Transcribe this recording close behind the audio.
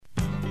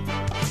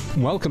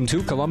Welcome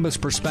to Columbus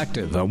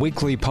Perspective, a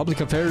weekly public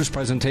affairs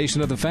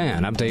presentation of The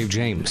Fan. I'm Dave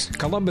James.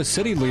 Columbus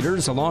city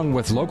leaders, along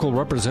with local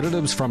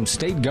representatives from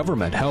state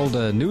government, held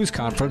a news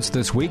conference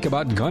this week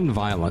about gun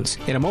violence.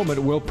 In a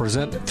moment, we'll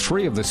present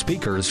three of the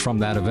speakers from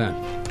that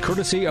event.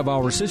 Courtesy of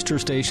our sister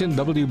station,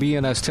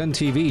 WBNS 10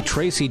 TV,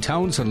 Tracy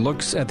Townsend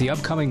looks at the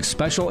upcoming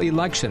special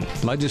election,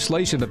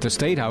 legislation at the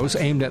Statehouse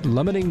aimed at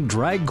limiting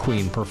drag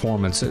queen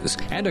performances,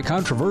 and a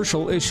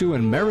controversial issue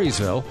in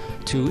Marysville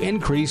to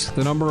increase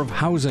the number of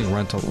housing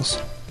rentals.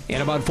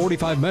 In about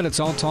 45 minutes,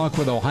 I'll talk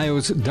with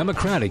Ohio's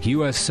Democratic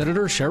U.S.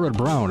 Senator Sherrod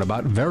Brown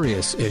about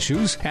various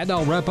issues, and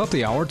I'll wrap up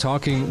the hour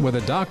talking with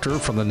a doctor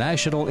from the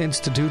National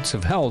Institutes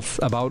of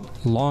Health about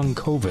long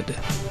COVID.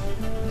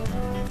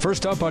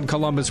 First up on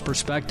Columbus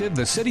Perspective,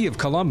 the city of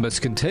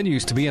Columbus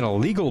continues to be in a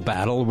legal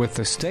battle with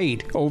the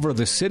state over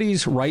the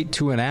city's right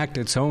to enact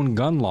its own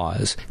gun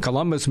laws.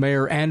 Columbus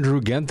Mayor Andrew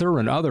Ginther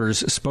and others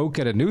spoke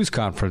at a news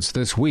conference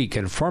this week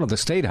in front of the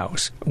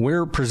Statehouse.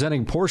 We're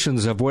presenting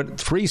portions of what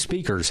three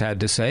speakers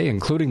had to say,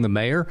 including the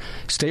mayor,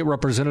 State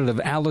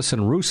Representative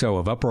Allison Russo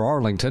of Upper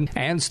Arlington,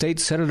 and State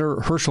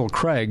Senator Herschel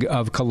Craig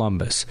of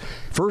Columbus.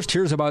 First,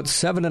 here's about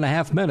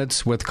 7.5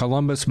 minutes with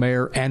Columbus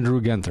Mayor Andrew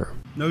Ginther.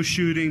 No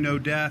shooting, no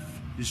death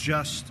is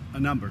just a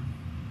number.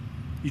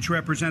 Each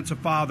represents a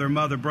father,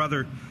 mother,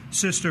 brother,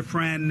 sister,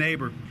 friend,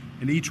 neighbor,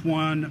 and each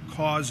one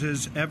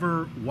causes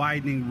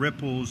ever-widening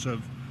ripples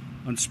of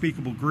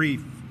unspeakable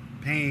grief,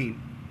 pain,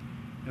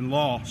 and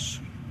loss.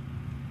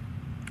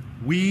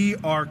 We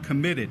are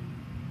committed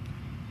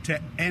to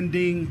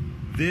ending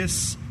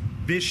this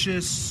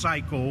vicious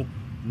cycle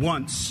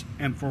once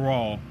and for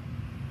all.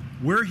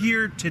 We're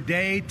here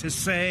today to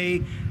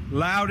say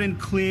loud and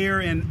clear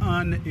and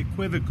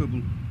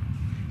unequivocally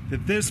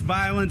that this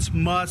violence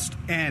must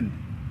end,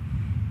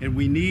 and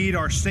we need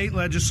our state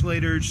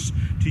legislators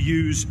to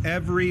use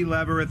every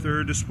lever at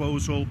their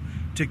disposal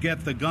to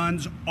get the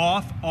guns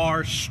off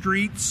our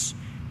streets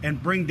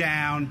and bring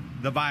down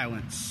the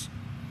violence.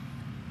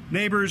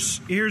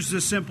 Neighbors, here's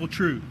the simple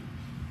truth.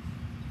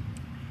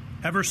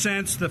 Ever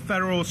since the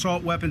federal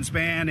assault weapons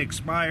ban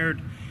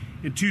expired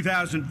in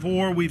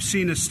 2004, we've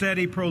seen a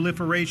steady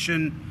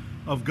proliferation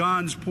of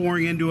guns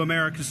pouring into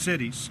America's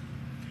cities.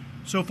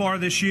 So far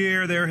this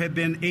year, there have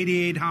been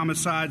 88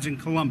 homicides in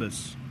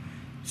Columbus.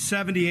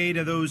 78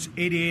 of those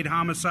 88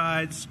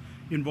 homicides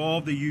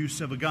involve the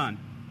use of a gun.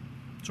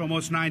 It's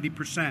almost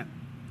 90%.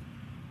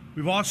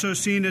 We've also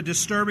seen a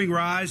disturbing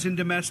rise in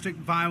domestic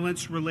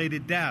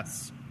violence-related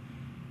deaths.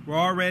 We're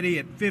already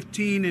at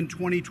 15 in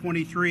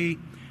 2023,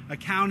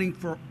 accounting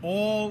for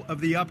all of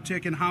the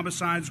uptick in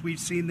homicides we've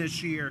seen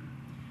this year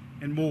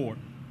and more.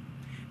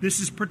 This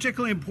is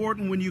particularly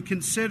important when you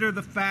consider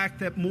the fact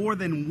that more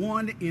than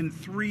 1 in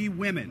 3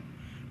 women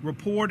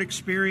report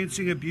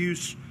experiencing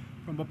abuse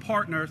from a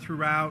partner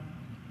throughout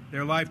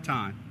their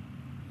lifetime.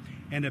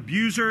 And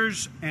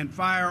abusers and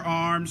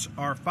firearms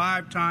are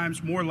 5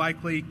 times more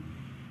likely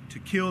to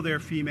kill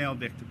their female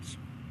victims.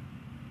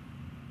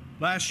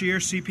 Last year,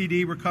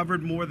 CPD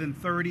recovered more than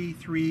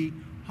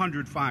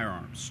 3,300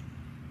 firearms,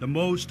 the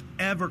most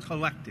ever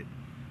collected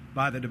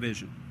by the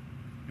division.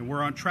 And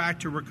we're on track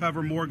to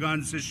recover more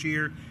guns this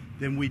year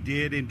than we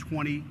did in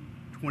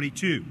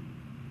 2022.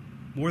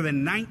 More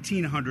than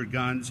 1,900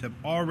 guns have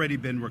already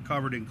been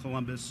recovered in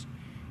Columbus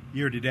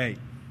year to date.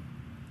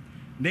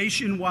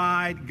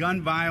 Nationwide,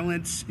 gun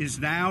violence is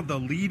now the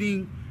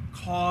leading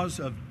cause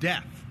of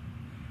death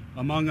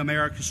among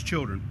America's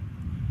children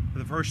for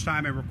the first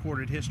time in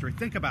recorded history.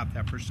 Think about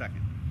that for a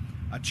second.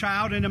 A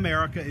child in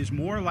America is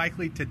more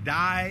likely to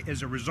die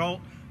as a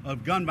result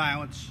of gun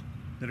violence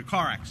than a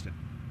car accident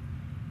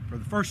for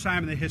the first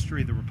time in the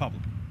history of the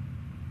Republic.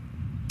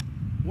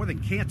 More than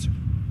cancer,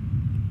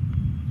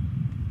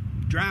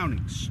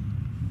 drownings,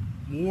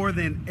 more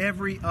than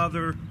every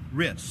other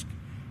risk,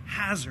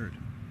 hazard,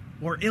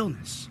 or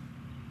illness.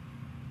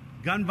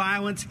 Gun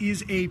violence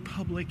is a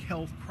public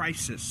health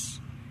crisis,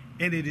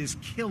 and it is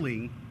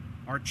killing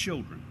our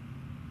children.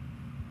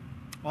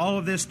 All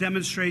of this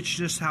demonstrates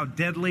just how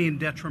deadly and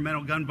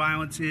detrimental gun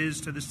violence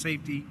is to the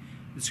safety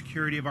and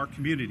security of our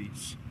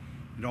communities.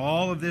 And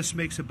all of this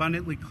makes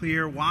abundantly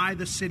clear why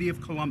the city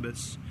of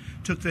Columbus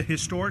took the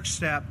historic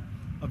step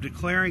of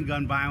declaring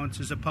gun violence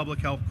as a public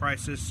health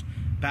crisis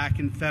back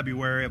in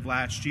February of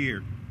last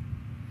year.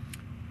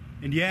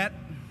 And yet,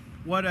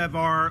 what have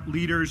our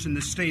leaders in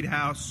the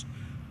Statehouse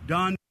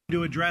done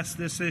to address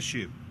this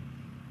issue,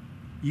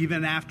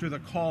 even after the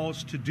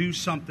calls to do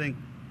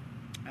something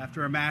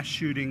after a mass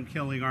shooting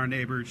killing our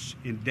neighbors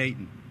in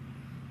Dayton?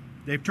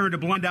 They've turned a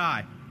blind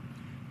eye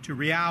to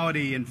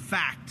reality and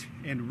fact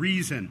and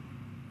reason,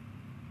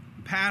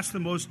 passed the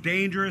most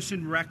dangerous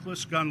and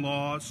reckless gun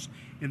laws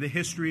in the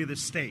history of the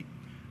state,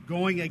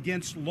 going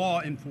against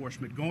law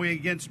enforcement, going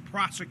against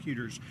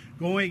prosecutors,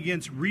 going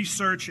against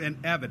research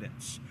and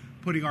evidence,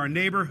 putting our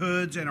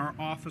neighborhoods and our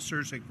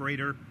officers at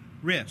greater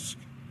risk.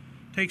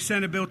 Take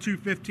Senate Bill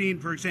 215,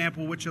 for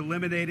example, which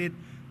eliminated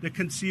the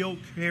concealed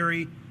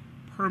carry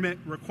permit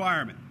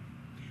requirement.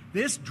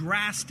 This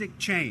drastic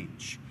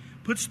change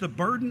puts the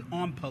burden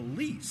on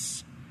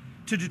police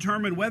to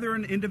determine whether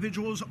an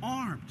individual is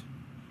armed,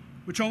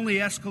 which only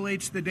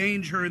escalates the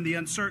danger and the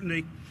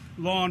uncertainty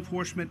law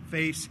enforcement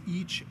face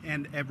each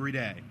and every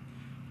day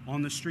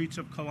on the streets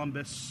of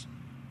Columbus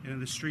and in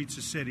the streets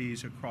of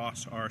cities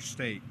across our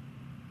state.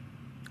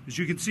 As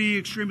you can see,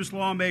 extremist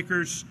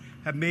lawmakers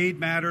have made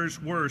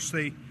matters worse.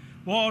 The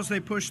laws they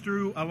push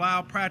through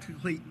allow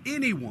practically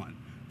anyone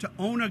to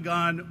own a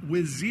gun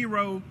with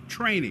zero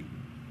training.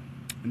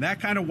 And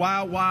that kind of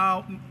wild,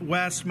 wild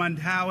west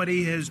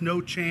mentality has no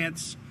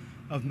chance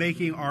of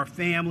making our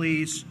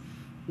families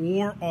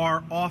or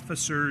our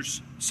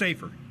officers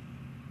safer.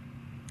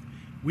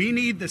 We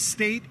need the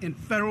state and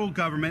federal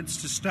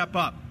governments to step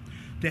up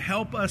to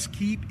help us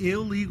keep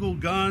illegal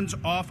guns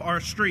off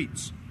our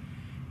streets.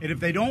 And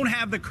if they don't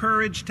have the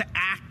courage to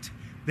act,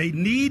 they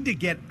need to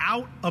get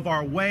out of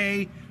our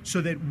way so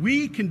that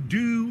we can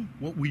do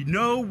what we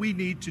know we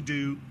need to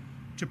do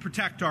to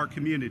protect our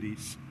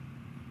communities.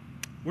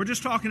 We're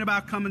just talking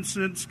about common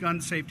sense gun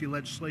safety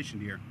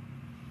legislation here.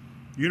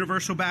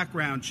 Universal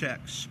background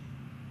checks,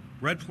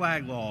 red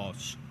flag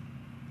laws,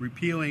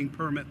 repealing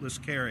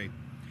permitless carry.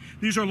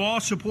 These are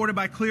laws supported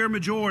by clear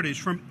majorities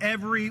from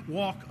every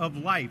walk of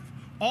life.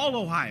 All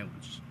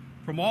Ohioans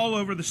from all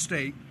over the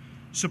state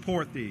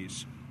support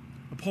these.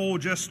 A poll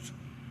just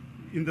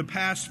in the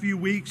past few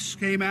weeks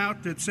came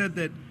out that said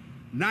that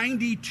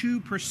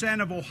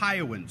 92% of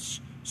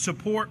Ohioans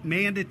support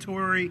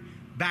mandatory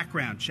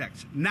background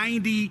checks.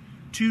 92%.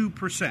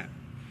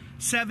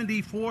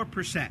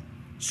 74%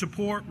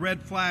 support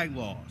red flag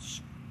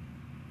laws.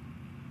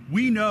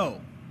 We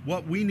know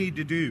what we need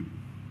to do.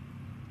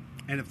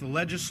 And if the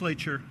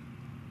legislature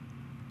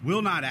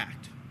will not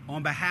act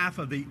on behalf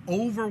of the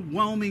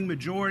overwhelming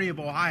majority of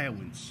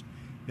Ohioans,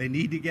 they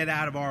need to get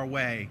out of our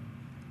way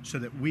so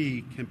that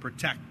we can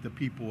protect the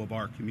people of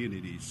our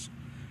communities.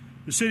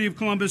 The City of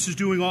Columbus is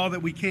doing all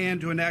that we can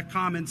to enact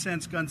common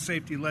sense gun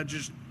safety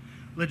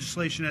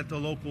legislation at the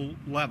local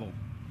level.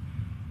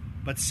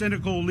 But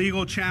cynical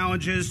legal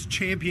challenges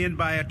championed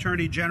by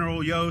Attorney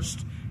General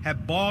Yost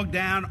have bogged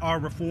down our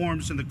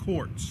reforms in the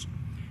courts,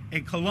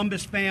 and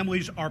Columbus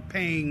families are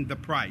paying the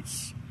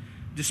price.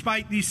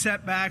 Despite these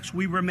setbacks,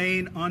 we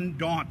remain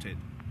undaunted.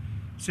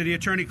 City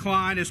Attorney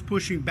Klein is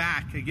pushing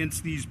back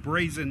against these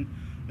brazen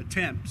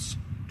attempts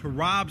to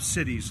rob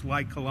cities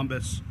like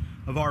Columbus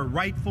of our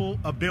rightful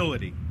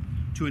ability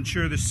to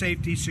ensure the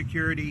safety,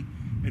 security,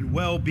 and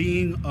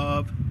well-being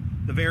of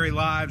the very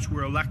lives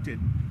we're elected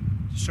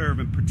to serve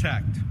and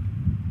protect.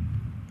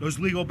 Those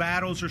legal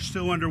battles are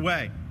still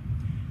underway,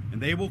 and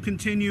they will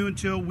continue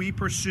until we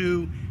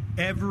pursue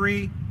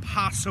every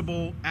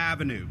possible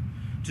avenue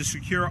to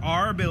secure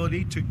our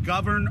ability to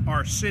govern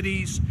our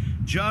cities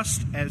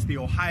just as the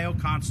Ohio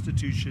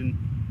Constitution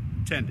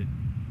intended.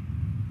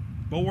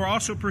 But we're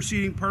also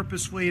proceeding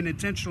purposefully and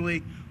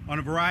intentionally on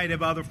a variety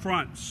of other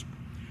fronts.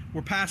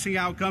 We're passing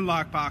out gun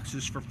lock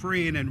boxes for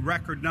free and in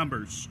record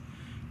numbers.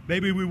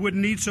 Maybe we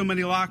wouldn't need so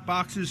many lock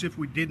boxes if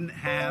we didn't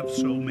have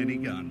so many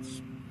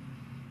guns.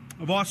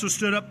 I've also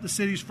stood up the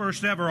city's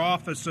first ever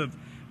Office of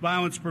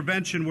Violence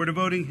Prevention. We're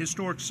devoting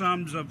historic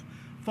sums of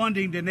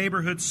funding to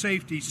neighborhood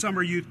safety,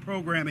 summer youth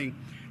programming,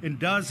 and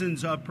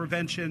dozens of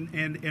prevention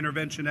and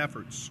intervention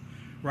efforts.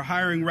 We're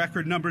hiring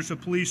record numbers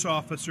of police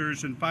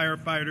officers and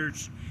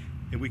firefighters,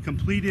 and we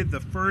completed the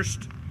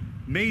first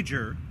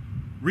major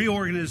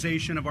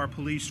reorganization of our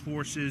police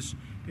forces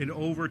in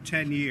over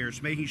 10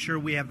 years, making sure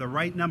we have the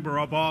right number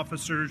of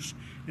officers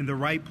in the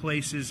right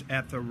places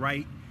at the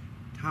right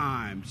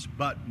times.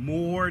 But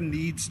more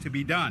needs to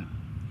be done.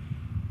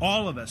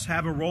 All of us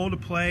have a role to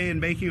play in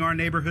making our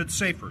neighborhoods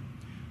safer.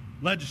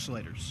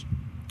 Legislators,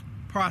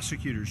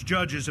 prosecutors,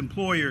 judges,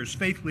 employers,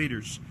 faith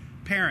leaders,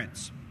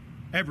 parents,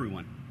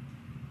 everyone.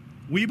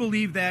 We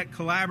believe that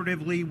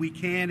collaboratively we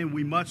can and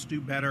we must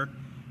do better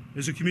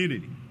as a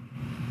community.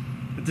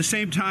 At the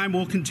same time,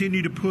 we'll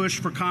continue to push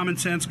for common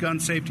sense gun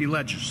safety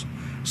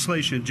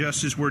legislation,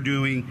 just as we're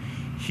doing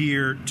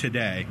here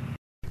today.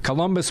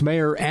 Columbus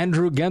Mayor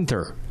Andrew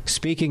Ginther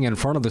speaking in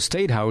front of the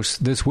Statehouse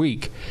this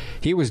week.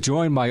 He was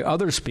joined by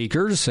other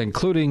speakers,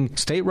 including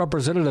State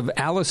Representative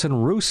Allison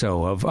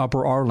Russo of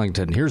Upper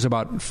Arlington. Here's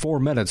about 4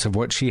 minutes of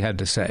what she had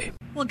to say.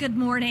 Well, good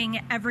morning,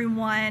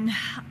 everyone.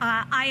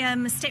 I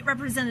am State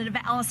Representative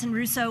Allison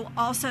Russo,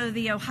 also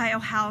the Ohio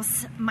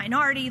House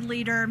Minority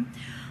Leader.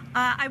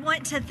 I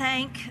want to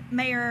thank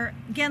Mayor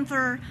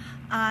Ginther,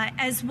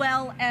 as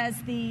well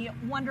as the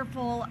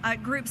wonderful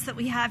groups that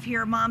we have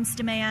here, Moms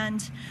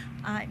Demand,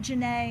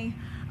 Janae,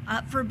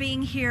 for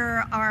being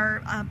here,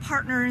 our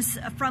partners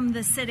from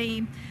the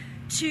city,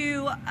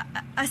 to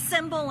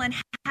assemble and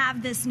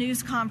have this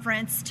news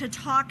conference to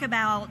talk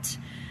about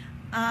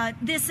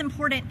this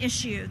important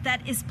issue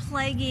that is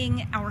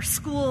plaguing our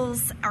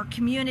schools, our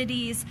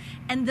communities,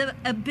 and the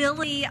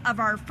ability of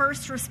our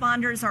first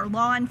responders, our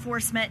law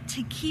enforcement,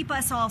 to keep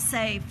us all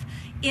safe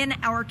in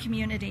our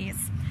communities.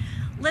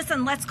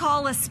 Listen, let's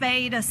call a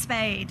spade a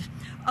spade.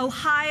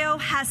 Ohio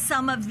has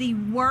some of the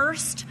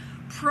worst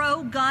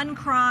pro-gun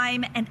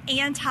crime and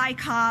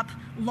anti-cop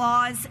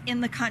laws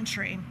in the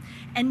country.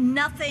 and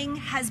nothing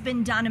has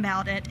been done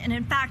about it. And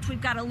in fact,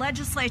 we've got a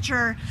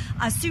legislature,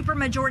 a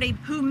supermajority,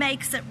 who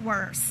makes it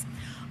worse.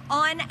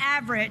 On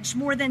average,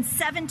 more than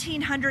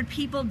 1,700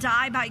 people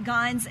die by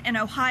guns in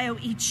Ohio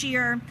each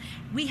year.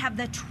 We have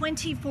the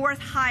 24th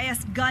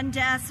highest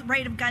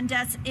rate of gun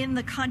deaths in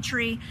the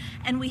country,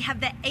 and we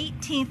have the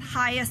 18th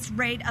highest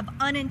rate of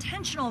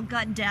unintentional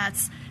gun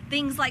deaths,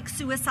 things like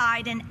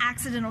suicide and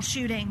accidental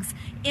shootings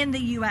in the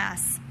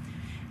U.S.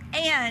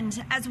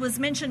 And, as was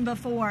mentioned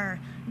before,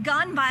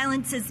 gun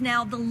violence is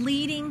now the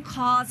leading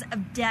cause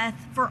of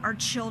death for our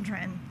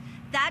children.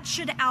 That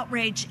should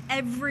outrage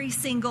every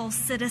single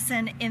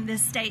citizen in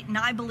this state, and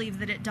I believe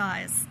that it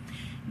does.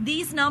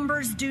 These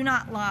numbers do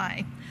not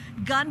lie.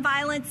 Gun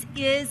violence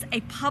is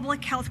a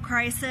public health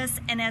crisis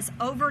and has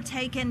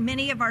overtaken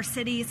many of our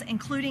cities,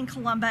 including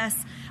Columbus,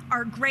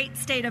 our great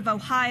state of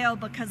Ohio,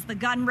 because the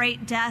gun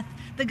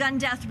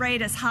death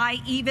rate is high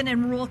even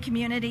in rural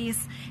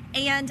communities,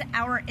 and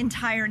our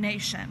entire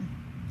nation.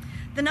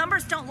 The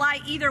numbers don't lie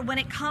either when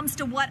it comes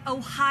to what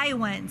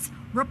Ohioans,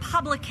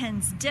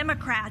 Republicans,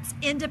 Democrats,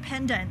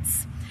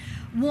 independents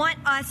want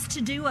us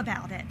to do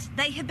about it.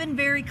 They have been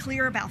very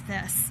clear about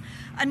this.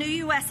 A new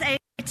USA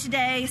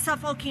Today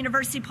Suffolk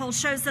University poll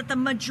shows that the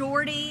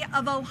majority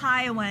of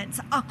Ohioans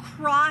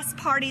across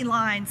party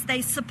lines,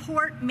 they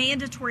support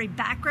mandatory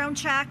background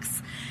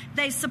checks.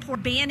 They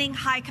support banning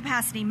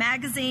high-capacity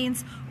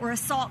magazines or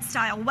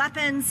assault-style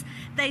weapons.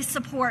 They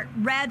support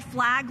red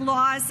flag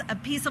laws, a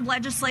piece of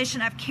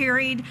legislation I've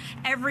carried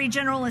every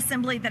General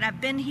Assembly that I've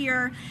been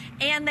here.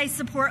 And they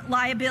support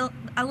liability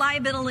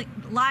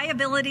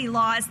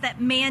laws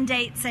that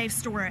mandate safe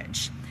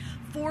storage.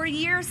 For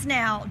years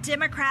now,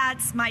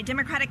 Democrats, my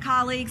Democratic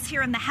colleagues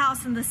here in the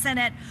House and the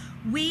Senate,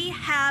 we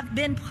have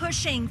been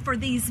pushing for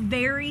these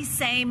very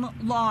same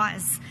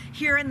laws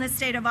here in the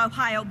state of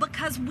Ohio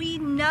because we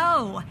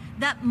know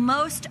that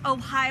most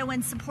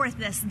Ohioans support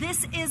this.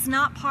 This is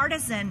not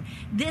partisan.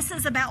 This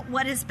is about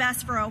what is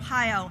best for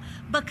Ohio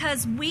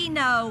because we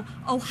know,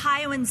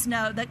 Ohioans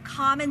know, that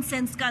common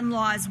sense gun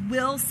laws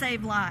will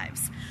save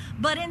lives.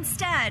 But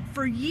instead,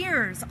 for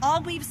years,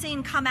 all we've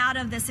seen come out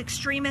of this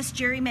extremist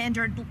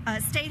gerrymandered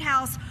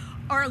statehouse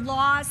are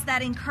laws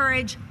that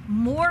encourage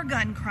more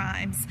gun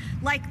crimes,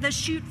 like the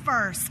shoot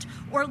first,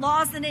 or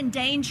laws that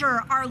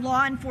endanger our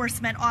law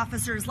enforcement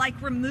officers, like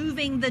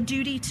removing the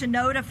duty to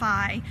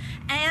notify,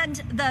 and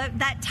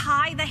that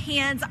tie the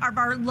hands of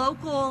our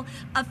local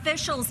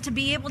officials to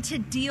be able to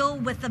deal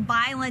with the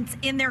violence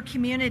in their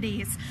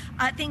communities.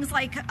 Things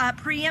like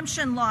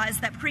preemption laws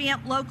that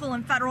preempt local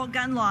and federal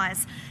gun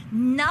laws.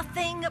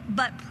 Nothing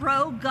but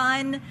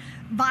pro-gun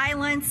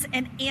violence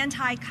and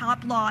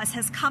anti-cop laws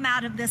has come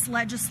out of this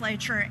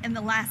legislature in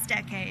the last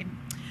decade.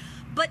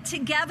 But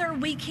together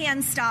we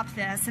can stop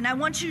this. And I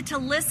want you to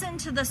listen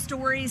to the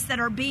stories that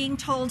are being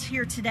told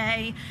here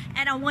today.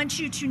 And I want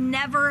you to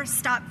never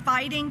stop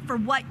fighting for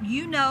what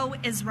you know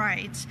is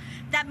right.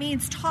 That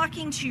means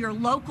talking to your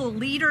local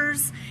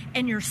leaders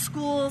in your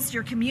schools,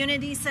 your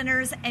community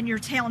centers, and your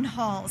town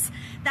halls.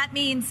 That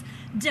means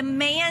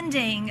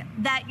demanding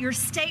that your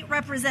state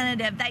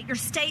representative, that your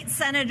state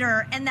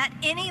senator, and that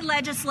any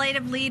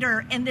legislative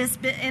leader in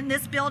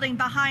this building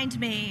behind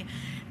me,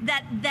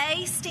 that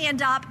they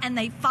stand up and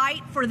they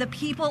fight for the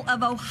people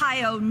of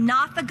Ohio,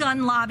 not the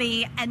gun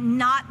lobby and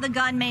not the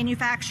gun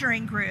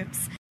manufacturing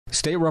groups.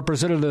 State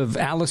Representative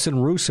Allison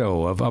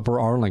Russo of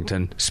Upper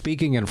Arlington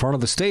speaking in front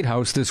of the State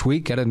House this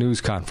week at a news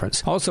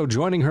conference. Also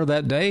joining her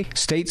that day,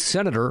 State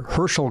Senator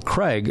Herschel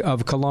Craig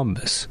of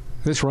Columbus.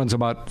 This runs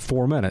about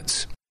 4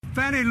 minutes.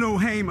 Fannie Lou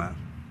Hamer,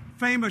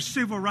 famous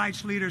civil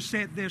rights leader,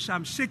 said this: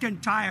 "I'm sick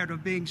and tired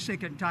of being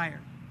sick and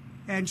tired."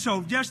 And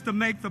so just to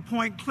make the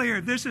point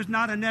clear, this is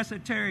not an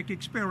esoteric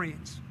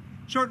experience.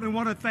 Certainly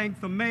want to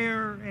thank the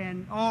mayor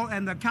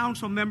and the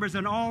council members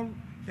and all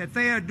that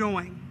they are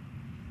doing.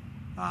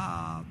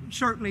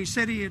 Certainly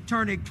City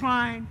Attorney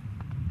Klein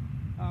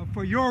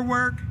for your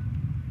work.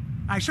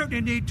 I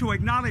certainly need to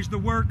acknowledge the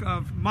work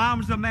of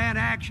Moms Demand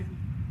Action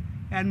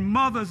and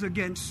Mothers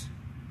Against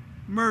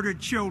Murdered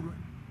Children.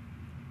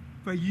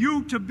 For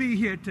you to be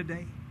here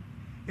today,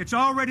 it's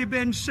already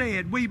been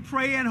said, we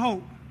pray and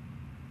hope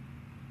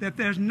that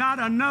there's not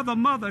another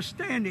mother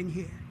standing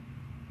here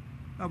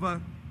of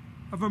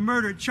a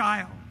murdered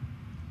child.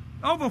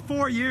 Over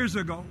 4 years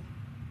ago,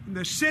 in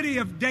the city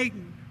of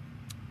Dayton,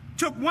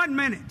 took 1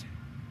 minute.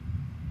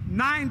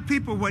 9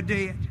 people were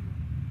dead.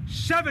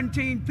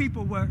 17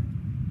 people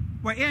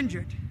were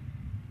injured.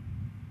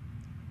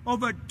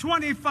 Over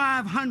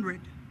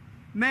 2,500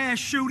 mass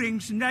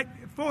shootings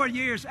 4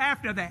 years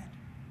after that.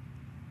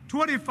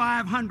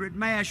 2,500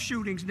 mass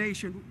shootings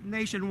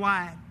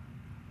nationwide.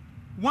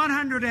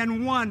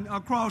 101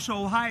 across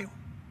Ohio,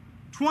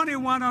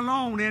 21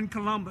 alone in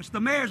Columbus. The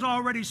mayor's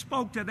already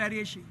spoke to that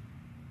issue.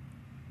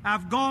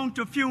 I've gone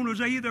to funerals,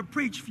 I either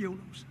preach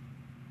funerals,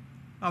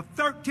 of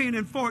 13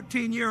 and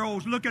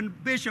 14-year-olds looking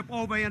Bishop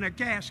over in a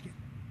casket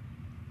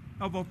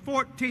of a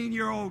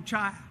 14-year-old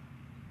child.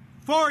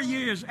 4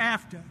 years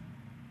after,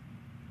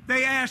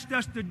 they asked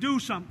us to do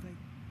something.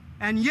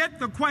 And yet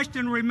the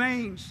question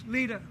remains,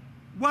 leader,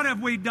 what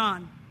have we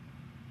done?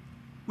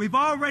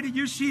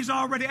 she's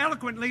already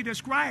eloquently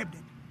described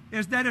it,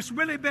 is that it's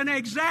really been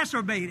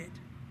exacerbated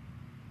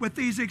with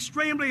these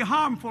extremely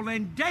harmful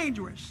and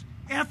dangerous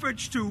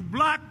efforts to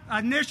block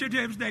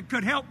initiatives that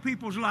could help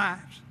people's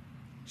lives.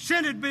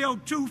 Senate Bill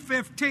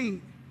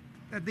 215,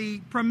 the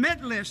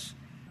permitless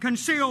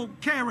concealed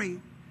carry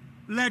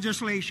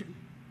legislation.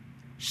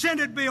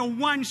 Senate Bill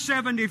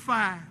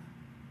 175,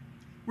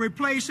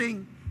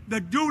 replacing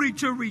the duty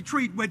to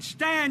retreat with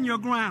stand your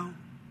ground.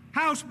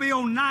 House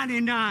Bill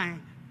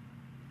 99,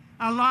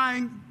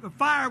 allowing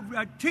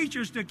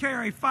teachers to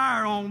carry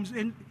firearms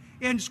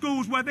in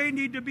schools where they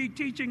need to be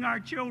teaching our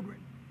children,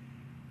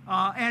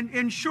 and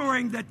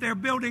ensuring that they're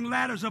building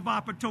ladders of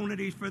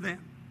opportunities for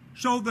them.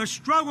 So the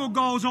struggle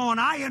goes on.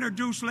 I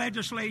introduced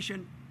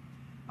legislation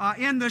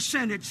in the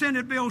Senate,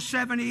 Senate Bill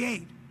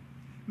 78,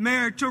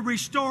 Mayor, to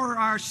restore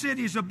our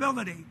city's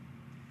ability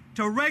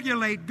to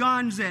regulate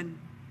guns, and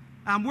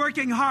I'm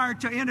working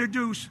hard to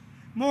introduce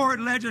more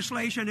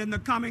legislation in the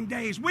coming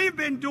days. We've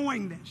been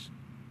doing this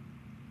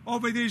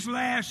over these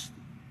last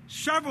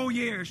several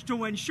years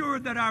to ensure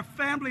that our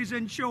families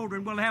and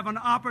children will have an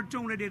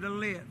opportunity to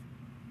live.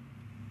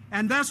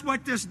 And that's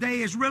what this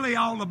day is really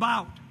all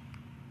about.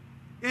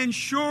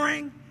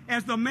 Ensuring,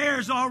 as the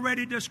mayor's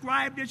already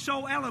described it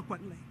so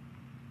eloquently,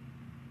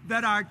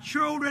 that our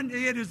children,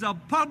 it is a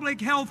public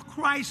health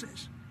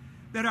crisis,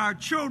 that our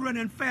children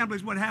and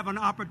families would have an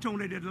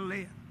opportunity to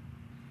live.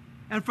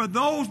 And for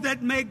those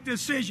that make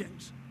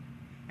decisions,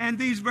 and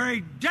these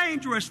very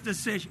dangerous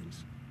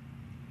decisions,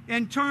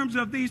 in terms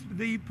of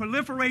the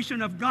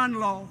proliferation of gun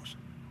laws,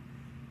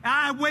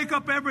 I wake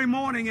up every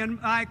morning in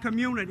my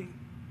community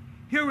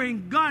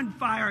hearing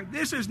gunfire.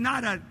 This is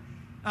not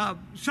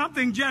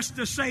something just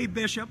to say,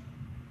 Bishop,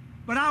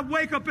 but I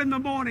wake up in the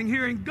morning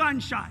hearing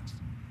gunshots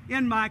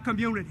in my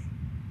community.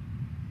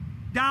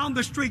 Down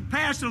the street,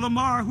 Pastor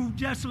Lamar, who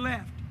just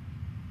left,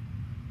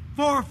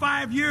 4 or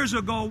 5 years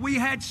ago, we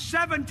had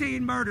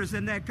 17 murders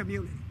in that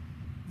community.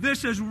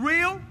 This is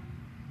real,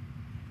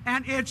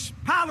 and it's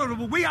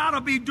palatable. We ought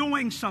to be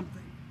doing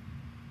something.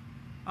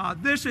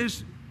 This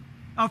is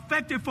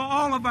effective for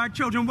all of our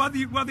children,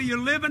 whether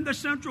you live in the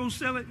central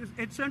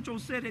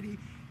city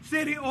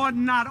or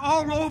not.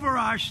 All over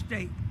our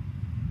state,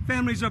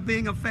 families are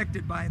being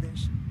affected by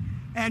this.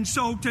 And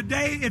so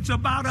today it's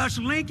about us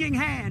linking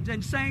hands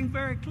and saying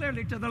very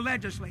clearly to the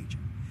legislature,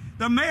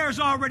 the mayor's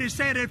already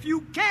said, if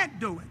you can't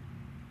do it,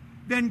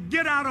 then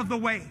get out of the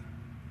way,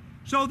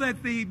 so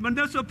that the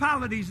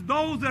municipalities,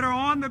 those that are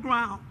on the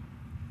ground,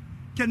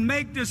 can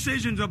make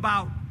decisions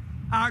about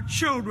our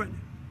children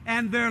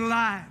and their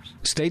lives.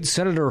 State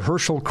Senator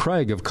Herschel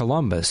Craig of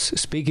Columbus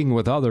speaking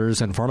with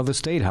others in front of the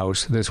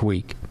Statehouse this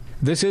week.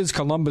 This is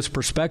Columbus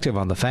Perspective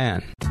on the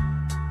Fan.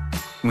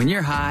 When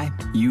you're high,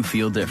 you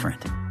feel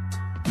different.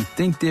 You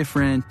think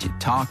different, you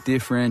talk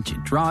different, you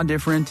draw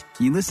different,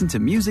 you listen to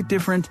music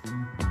different,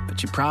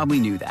 but you probably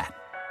knew that.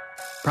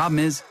 Problem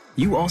is,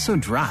 you also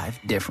drive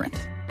different,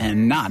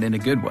 and not in a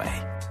good way.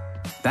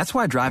 That's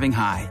why driving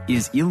high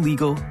is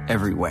illegal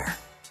everywhere.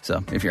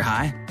 So if you're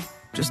high,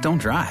 just don't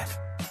drive.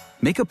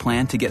 Make a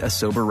plan to get a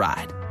sober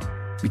ride.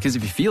 Because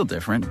if you feel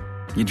different,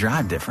 you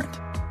drive different.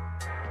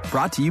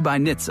 Brought to you by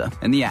NHTSA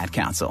and the Ad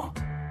Council.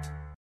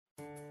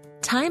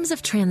 Times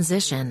of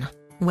transition,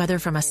 whether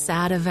from a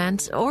sad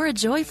event or a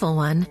joyful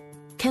one,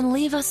 can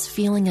leave us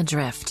feeling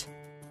adrift.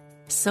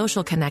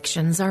 Social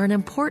connections are an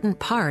important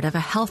part of a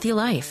healthy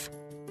life.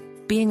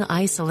 Being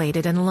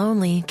isolated and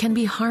lonely can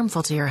be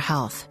harmful to your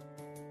health.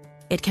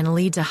 It can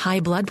lead to high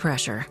blood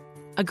pressure,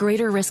 a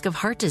greater risk of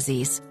heart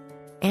disease,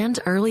 and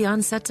early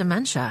onset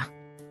dementia.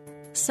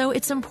 So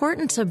it's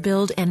important to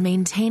build and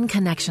maintain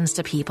connections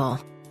to people,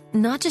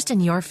 not just in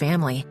your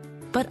family,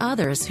 but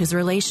others whose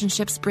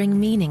relationships bring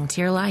meaning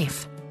to your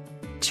life.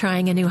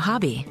 Trying a new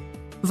hobby,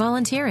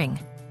 volunteering,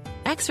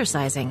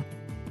 exercising,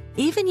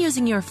 even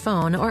using your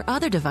phone or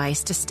other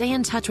device to stay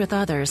in touch with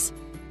others.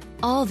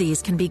 All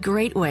these can be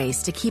great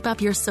ways to keep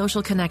up your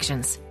social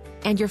connections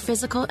and your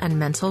physical and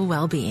mental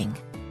well-being.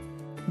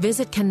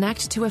 Visit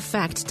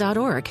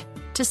connecttoeffect.org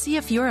to see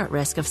if you're at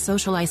risk of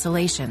social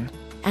isolation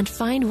and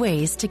find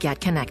ways to get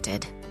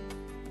connected.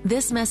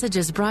 This message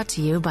is brought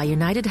to you by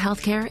United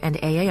Healthcare and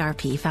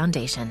AARP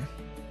Foundation.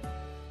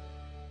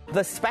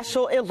 The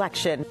special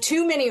election.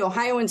 Too many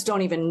Ohioans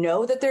don't even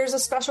know that there's a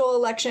special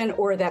election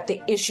or that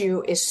the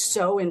issue is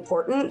so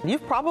important.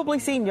 You've probably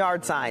seen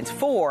yard signs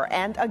for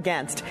and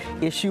against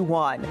Issue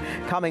 1.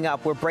 Coming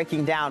up, we're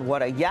breaking down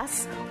what a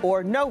yes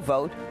or no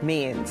vote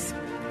means.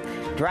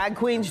 Drag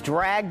queens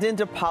dragged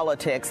into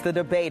politics, the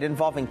debate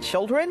involving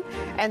children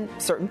and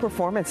certain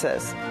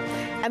performances.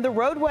 And the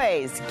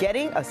roadways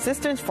getting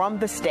assistance from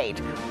the state.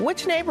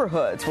 Which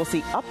neighborhoods will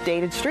see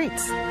updated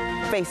streets?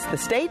 Face the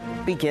State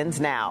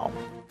begins now.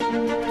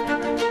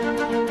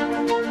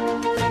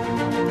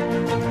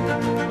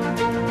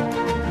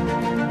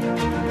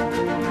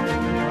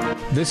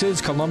 This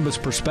is Columbus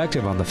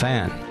Perspective on the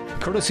Fan.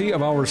 Courtesy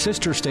of our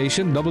sister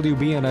station,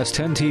 WBNS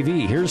 10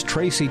 TV, here's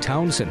Tracy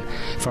Townsend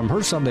from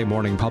her Sunday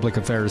morning public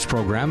affairs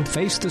program,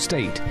 Face the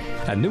State.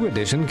 A new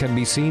edition can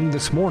be seen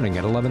this morning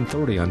at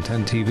 11:30 on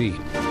 10 TV.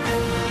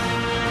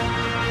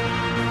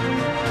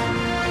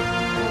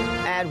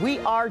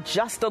 are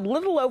just a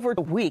little over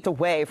a week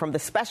away from the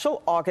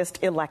special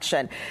August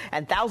election,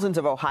 and thousands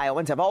of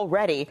Ohioans have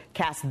already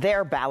cast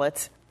their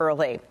ballots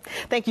early.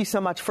 Thank you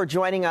so much for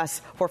joining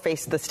us for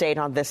Face of the State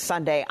on this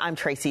Sunday. I'm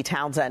Tracy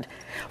Townsend.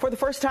 For the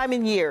first time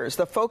in years,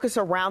 the focus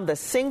around the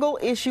single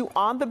issue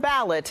on the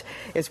ballot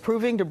is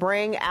proving to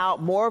bring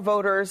out more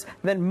voters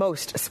than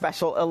most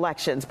special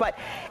elections. But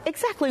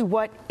exactly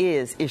what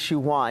is Issue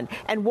 1,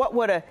 and what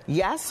would a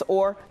yes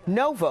or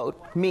no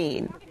vote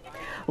mean?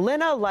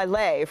 Lena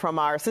Lale from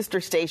our sister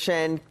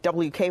station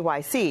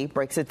WKYC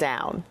breaks it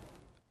down.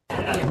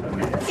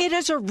 It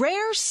is a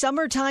rare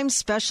summertime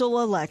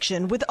special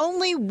election with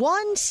only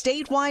one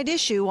statewide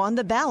issue on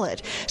the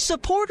ballot.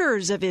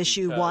 Supporters of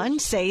Issue 1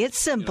 say it's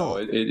simple.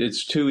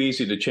 It's too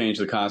easy to change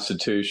the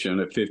Constitution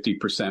at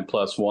 50%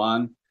 plus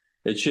one.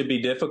 It should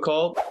be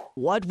difficult.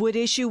 What would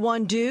Issue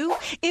 1 do?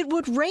 It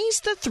would raise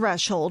the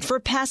threshold for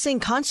passing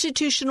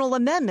constitutional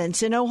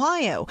amendments in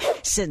Ohio.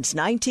 Since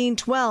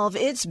 1912,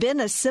 it's been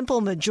a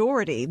simple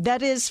majority,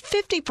 that is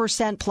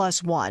 50%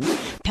 plus one.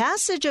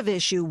 Passage of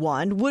Issue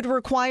 1 would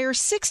require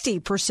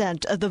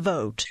 60% of the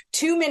vote.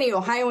 Too many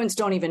Ohioans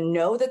don't even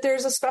know that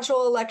there's a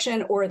special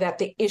election or that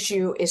the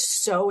issue is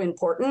so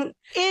important.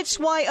 It's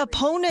why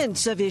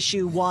opponents of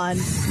Issue 1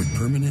 would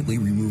permanently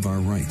remove our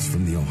rights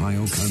from the Ohio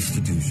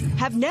Constitution.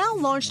 Have now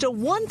launched a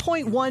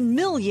 $1.1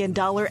 million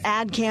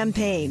ad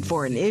campaign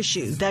for an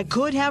issue that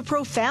could have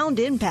profound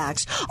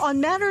impacts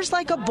on matters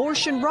like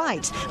abortion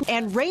rights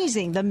and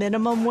raising the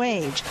minimum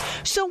wage.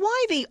 So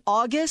why the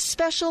August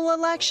special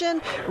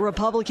election?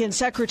 Republican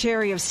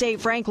Secretary of State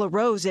Frank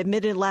LaRose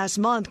admitted last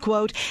month,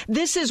 quote,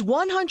 "This is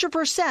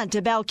 100%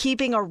 about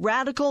keeping a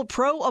radical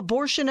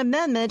pro-abortion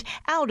amendment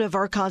out of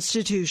our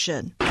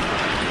Constitution."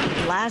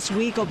 Last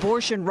week,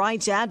 abortion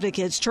rights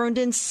advocates turned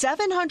in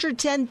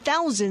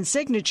 710,000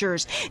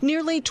 signatures,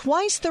 nearly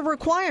twice the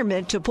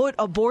requirement to put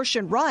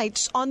abortion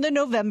rights on the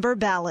November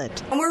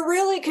ballot. And we're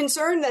really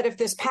concerned that if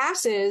this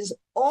passes,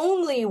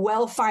 only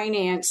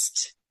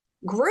well-financed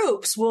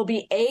groups will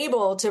be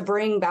able to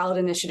bring ballot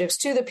initiatives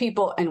to the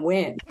people and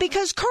win.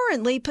 Because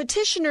currently,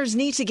 petitioners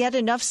need to get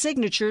enough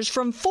signatures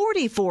from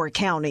 44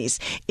 counties.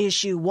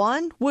 Issue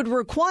 1 would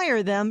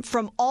require them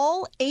from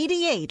all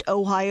 88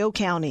 Ohio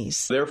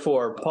counties.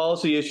 Therefore,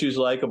 policy issues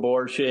like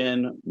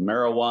abortion,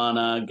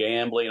 marijuana,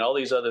 gambling, all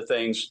these other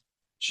things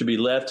should be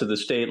left to the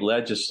state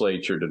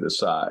legislature to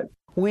decide.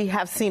 We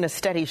have seen a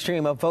steady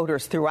stream of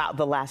voters throughout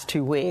the last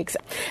 2 weeks.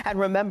 And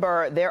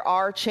remember, there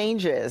are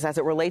changes as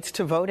it relates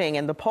to voting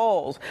in the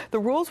polls. The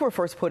rules were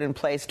first put in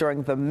place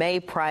during the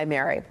May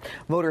primary.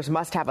 Voters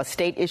must have a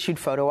state-issued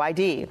photo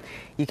ID.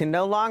 You can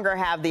no longer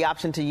have the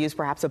option to use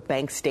perhaps a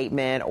bank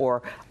statement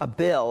or a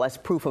bill as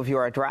proof of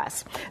your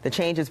address. The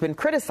change has been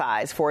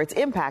criticized for its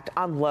impact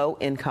on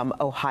low-income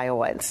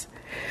Ohioans.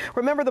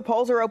 Remember, the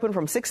polls are open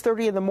from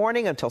 6:30 in the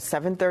morning until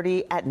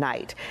 7:30 at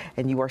night,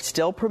 and you are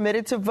still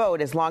permitted to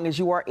vote as long as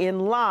you are in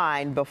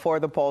line before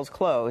the polls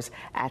close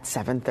at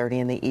 7:30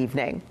 in the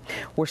evening.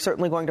 We're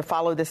certainly going to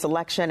follow this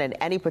election and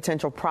any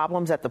potential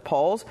problems at the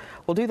polls.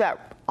 We'll do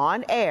that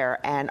on air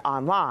and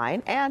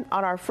online and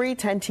on our free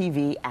 10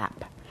 TV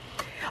app.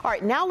 All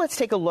right, now let's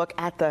take a look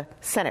at the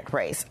Senate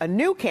race. A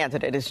new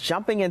candidate is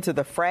jumping into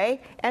the fray,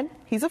 and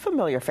he's a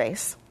familiar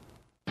face.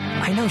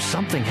 I know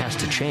something has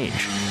to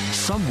change.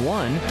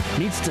 Someone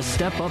needs to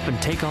step up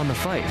and take on the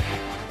fight.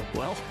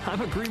 Well,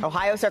 I'm agreeing.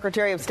 Ohio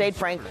Secretary of State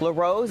Frank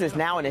LaRose is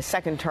now in his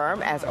second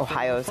term as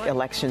Ohio's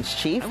elections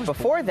chief.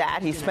 Before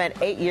that, he spent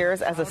 8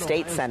 years as a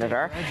state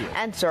senator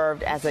and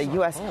served as a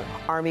U.S.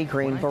 Army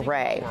Green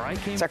Beret.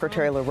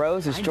 Secretary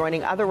LaRose is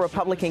joining other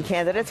Republican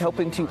candidates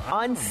hoping to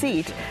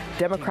unseat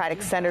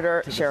Democratic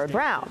Senator Sherrod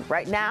Brown.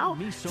 Right now,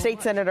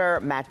 State Senator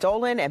Matt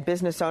Dolan and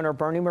business owner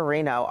Bernie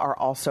Moreno are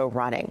also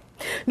running.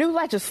 New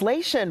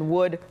legislation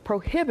would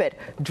prohibit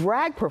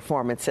drag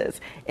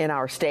performances in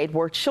our state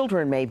where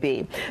children may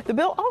be. The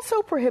bill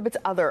also prohibits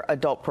other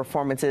adult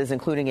performances,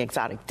 including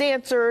exotic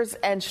dancers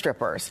and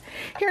strippers.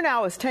 Here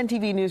now is 10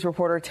 TV News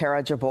reporter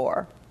Tara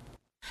Jabor.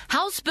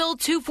 House Bill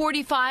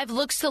 245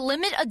 looks to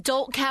limit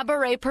adult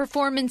cabaret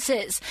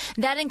performances.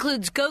 That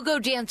includes go-go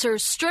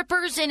dancers,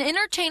 strippers, and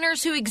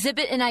entertainers who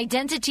exhibit an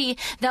identity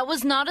that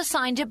was not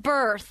assigned at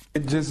birth.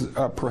 It just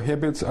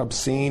prohibits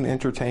obscene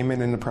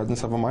entertainment in the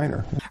presence of a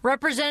minor.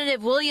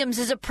 Representative Williams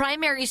is a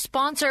primary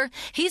sponsor.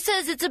 He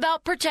says it's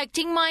about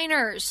protecting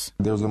minors.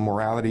 There's a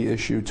morality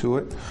issue to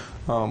it.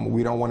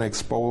 We don't want to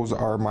expose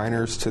our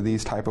minors to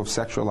these type of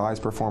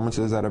sexualized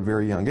performances at a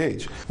very young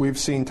age. We've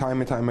seen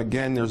time and time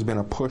again there's been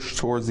a push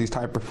towards these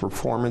type of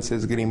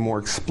performances getting more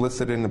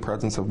explicit in the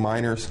presence of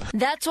minors.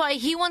 That's why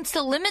he wants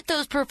to limit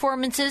those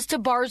performances to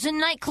bars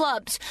and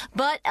nightclubs.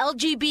 But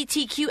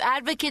LGBTQ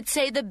advocates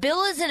say the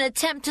bill is an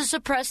attempt to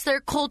suppress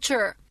their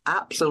culture.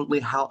 Absolutely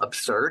how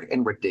absurd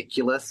and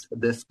ridiculous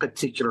this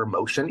particular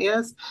motion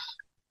is.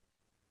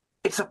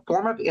 It's a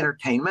form of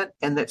entertainment,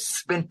 and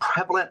that's been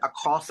prevalent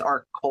across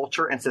our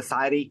culture and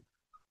society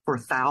for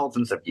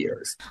thousands of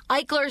years.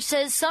 Eichler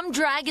says some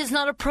drag is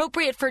not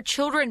appropriate for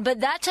children, but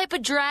that type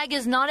of drag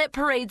is not at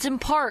parades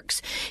and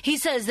parks. He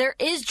says there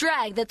is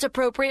drag that's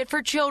appropriate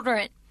for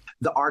children.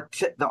 the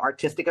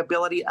artistic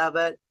ability of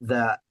it,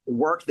 the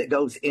work that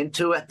goes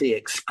into it, the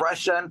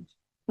expression,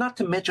 not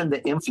to mention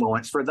the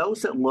influence for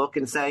those that look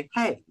and say,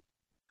 hey,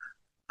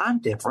 I'm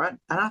different,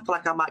 and I feel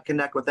like I might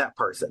connect with that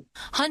person.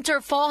 Hunter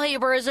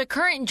Fallhaber is a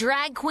current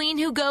drag queen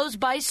who goes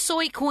by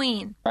Soy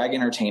Queen. Drag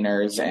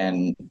entertainers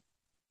and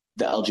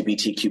the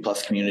LGBTQ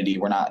plus community,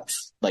 we're not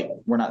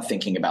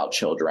thinking about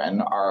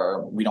children.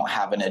 We don't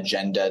have an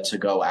agenda to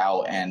go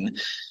out and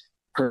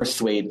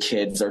persuade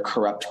kids or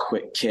corrupt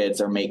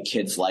kids or make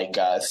kids like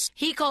us.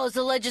 He calls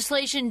the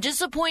legislation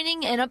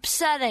disappointing and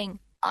upsetting.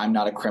 I'm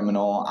not a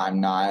criminal.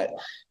 I'm not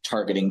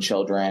targeting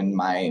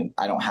children. I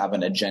don't have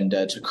an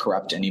agenda to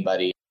corrupt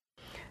anybody.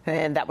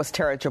 And that was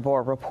Tara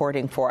Jabor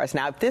reporting for us.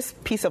 Now, if this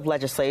piece of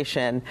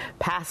legislation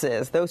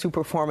passes, those who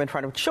perform in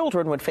front of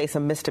children would face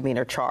a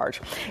misdemeanor charge.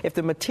 If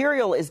the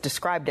material is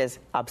described as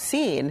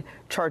obscene,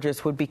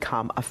 charges would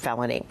become a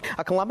felony.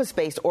 A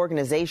Columbus-based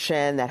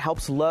organization that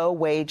helps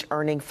low-wage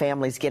earning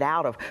families get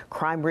out of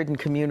crime-ridden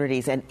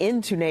communities and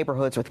into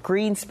neighborhoods with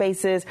green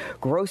spaces,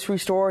 grocery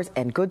stores,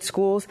 and good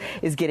schools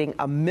is getting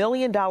 $1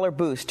 million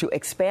boost to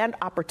expand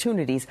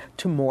opportunities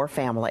to more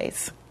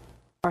families.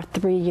 Our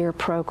 3-year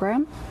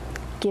program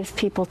gives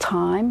people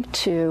time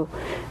to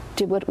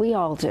do what we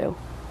all do.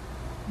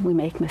 We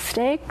make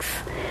mistakes,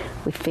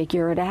 we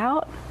figure it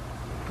out,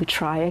 we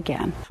try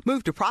again.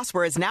 Move to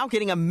Prosper is now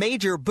getting a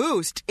major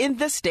boost in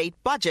the state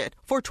budget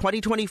for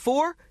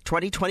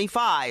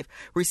 2024-2025,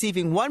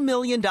 receiving $1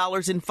 million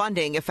in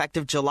funding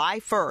effective July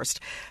 1st,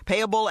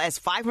 payable as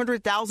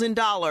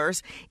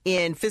 $500,000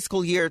 in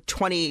fiscal year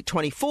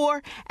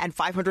 2024 and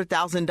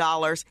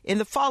 $500,000 in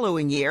the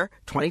following year,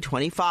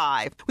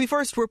 2025. We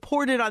first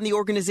reported on the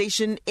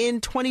organization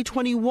in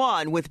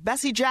 2021 with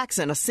Bessie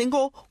Jackson, a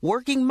single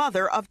working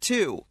mother of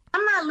 2.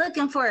 I'm not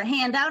looking for a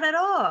handout at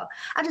all.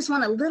 I just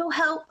want a little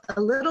help,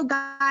 a little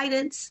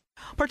guidance.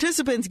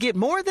 Participants get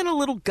more than a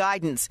little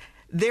guidance.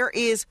 There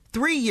is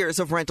 3 years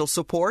of rental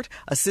support,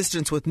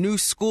 assistance with new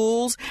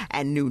schools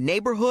and new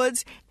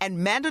neighborhoods, and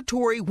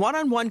mandatory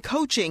one-on-one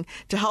coaching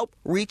to help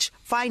reach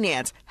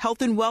finance,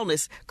 health and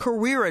wellness,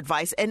 career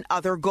advice, and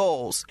other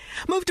goals.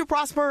 Move to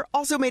Prosper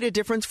also made a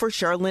difference for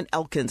Sherilyn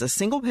Elkins, a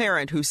single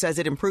parent who says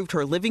it improved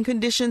her living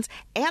conditions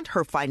and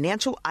her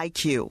financial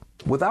IQ.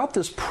 Without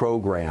this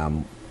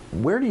program,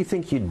 where do you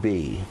think you'd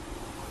be?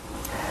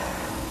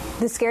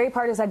 The scary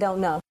part is I don't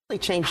know. Really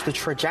change the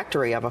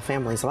trajectory of a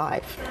family's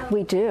life.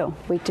 We do,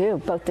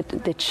 both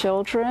the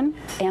children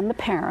and the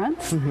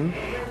parents. Mm-hmm.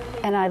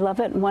 And I love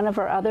it. One of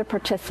our other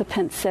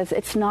participants says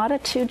it's not a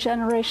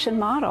 2-generation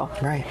model.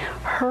 Right.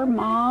 Her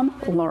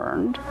mom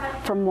learned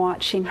from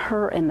watching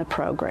her in the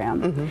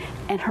program, mm-hmm.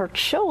 and her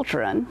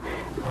children's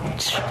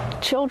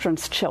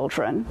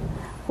children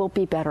will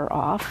be better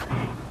off.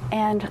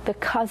 And the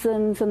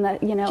cousins and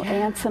the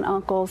aunts and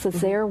uncles, as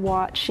mm-hmm. they're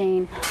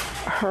watching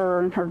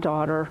her and her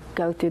daughter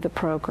go through the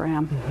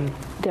program, mm-hmm.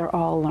 they're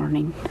all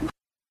learning.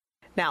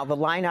 Now, the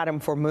line item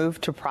for Move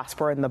to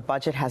Prosper in the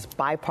budget has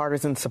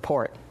bipartisan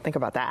support. Think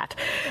about that.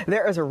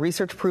 There is a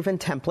research-proven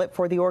template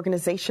for the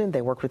organization.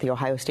 They worked with the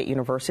Ohio State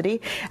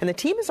University, and the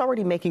team is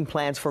already making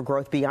plans for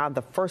growth beyond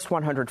the first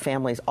 100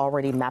 families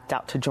already mapped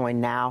out to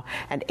join now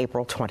and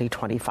April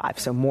 2025.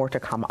 So more to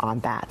come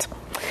on that.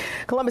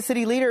 Columbus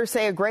City leaders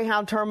say a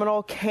Greyhound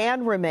terminal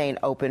can remain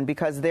open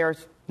because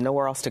there's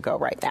nowhere else to go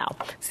right now.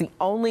 It's the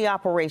only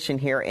operation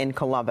here in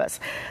Columbus.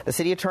 The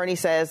city attorney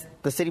says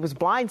the city was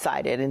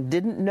blindsided and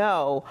didn't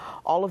know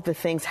all of the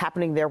things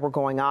happening there were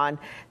going on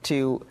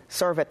to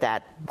serve at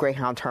that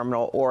Greyhound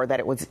terminal, or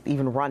that it was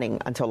even running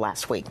until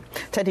last week.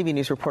 10 TV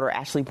News reporter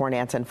Ashley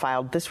Bornanson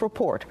filed this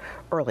report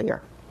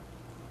earlier.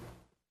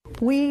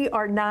 We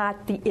are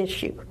not the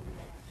issue.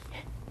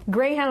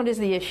 Greyhound is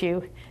the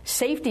issue.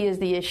 Safety is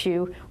the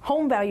issue.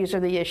 Home values are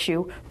the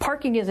issue.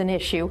 Parking is an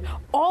issue.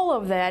 All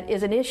of that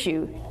is an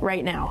issue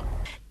right now.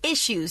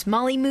 Issues,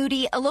 Molly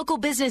Moody, a local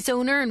business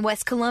owner in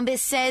West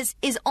Columbus, says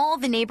is all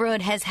the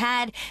neighborhood has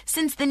had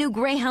since the new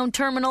Greyhound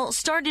terminal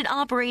started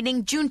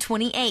operating June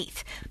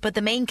 28th. But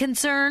the main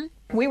concern?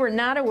 We were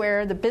not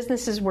aware. The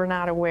businesses were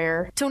not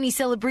aware. Tony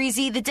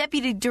Celebrezzi, the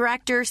deputy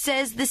director,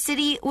 says the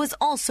city was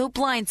also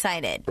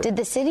blindsided. Did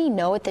the city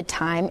know at the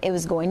time it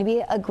was going to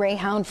be a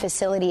Greyhound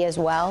facility as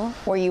well,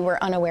 or you were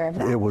unaware of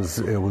that? It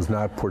was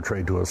not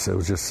portrayed to us. It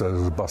was just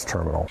as a bus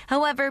terminal.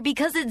 However,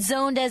 because it's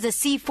zoned as a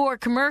C4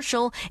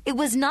 commercial, it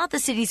was not the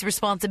city's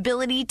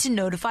responsibility to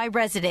notify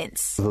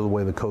residents. The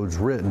way the code's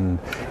written,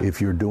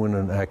 if you're doing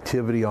an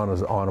activity on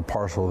a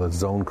parcel that's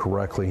zoned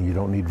correctly and you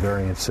don't need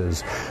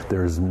variances,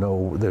 there's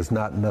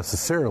not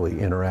necessarily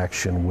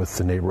interaction with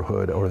the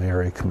neighborhood or the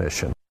area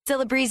commission.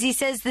 Celebrezzi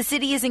says the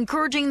city is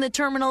encouraging the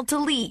terminal to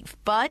leave,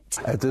 but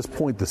at this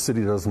point the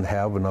city doesn't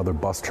have another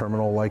bus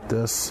terminal like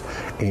this,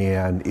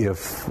 and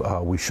if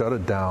we shut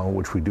it down,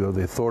 which we do have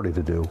the authority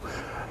to do,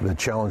 The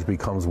challenge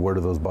becomes, where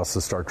do those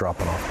buses start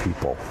dropping off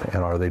people?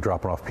 And are they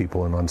dropping off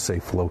people in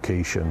unsafe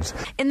locations?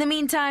 In the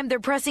meantime,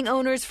 they're pressing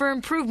owners for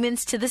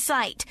improvements to the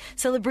site.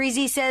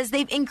 Celebrezzi says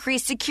they've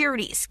increased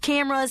securities,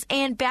 cameras,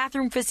 and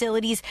bathroom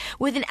facilities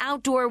with an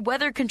outdoor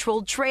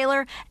weather-controlled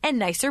trailer and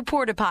nicer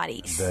porta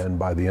potties. Then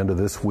by the end of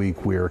this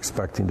week, we are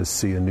expecting to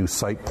see a new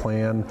site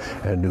plan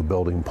and a new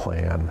building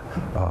plan.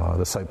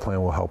 The site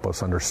plan will help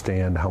us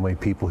understand how many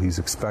people he's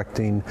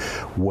expecting,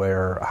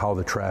 how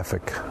the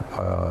traffic,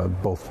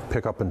 both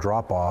pick up and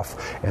drop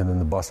off, and then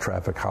the bus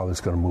traffic, how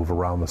it's going to move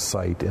around the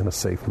site in a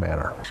safe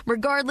manner.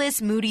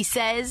 Regardless, Moody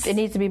says it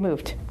needs to be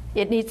moved.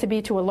 It needs to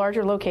be to a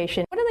larger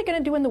location. What are they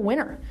going to do in the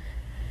winter?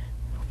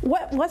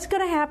 What's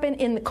going to happen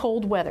in the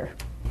cold weather?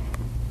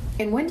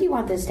 And when do you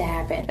want this to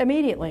happen?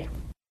 Immediately.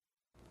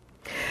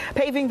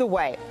 Paving the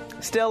way.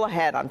 Still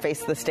ahead on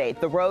Face of the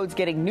State, the roads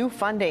getting new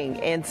funding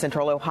in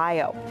Central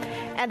Ohio.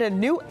 And a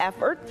new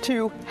effort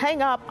to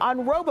hang up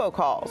on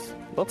robocalls.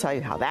 We'll tell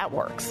you how that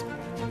works.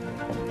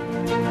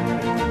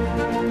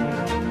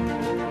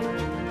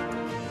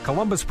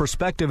 Columbus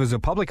Perspective is a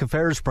public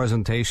affairs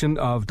presentation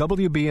of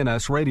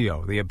WBNS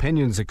Radio. The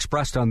opinions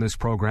expressed on this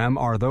program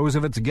are those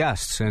of its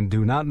guests and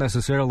do not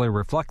necessarily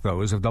reflect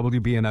those of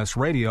WBNS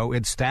Radio,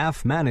 its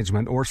staff,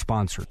 management, or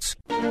sponsors.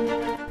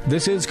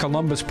 This is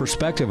Columbus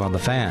Perspective on the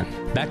Fan.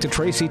 Back to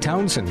Tracy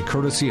Townsend,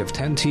 courtesy of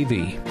 10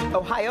 TV.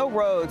 Ohio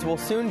roads will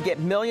soon get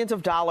millions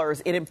of dollars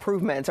in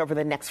improvements over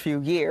the next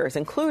few years,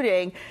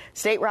 including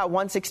State Route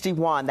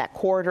 161, that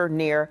corridor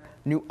near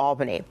New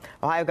Albany.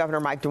 Ohio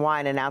Governor Mike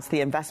DeWine announced the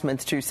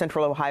investments to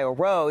Central Ohio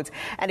roads,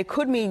 and it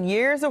could mean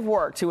years of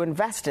work to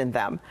invest in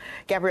them.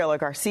 Gabriela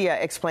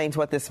Garcia explains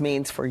what this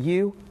means for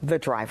you, the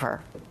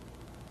driver.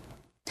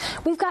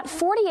 We've got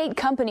 48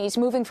 companies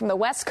moving from the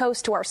West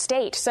Coast to our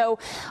state, so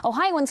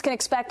Ohioans can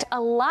expect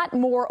a lot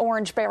more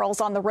orange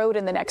barrels on the road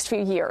in the next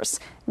few years.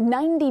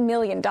 $90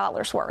 million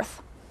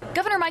worth.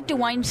 Governor Mike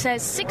DeWine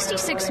says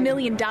 $66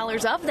 million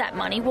of that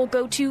money will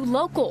go to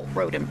local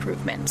road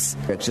improvements.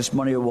 This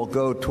money will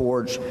go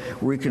towards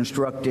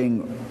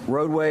reconstructing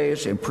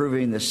roadways,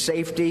 improving the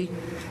safety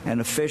and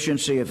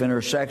efficiency of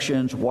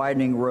intersections,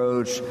 widening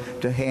roads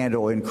to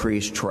handle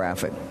increased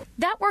traffic.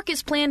 That work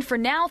is planned for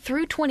now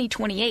through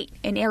 2028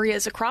 in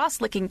areas across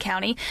Licking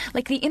County,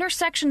 like the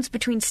intersections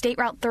between State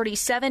Route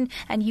 37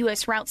 and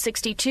U.S. Route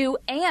 62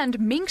 and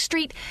Mink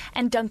Street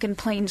and Duncan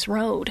Plains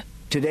Road.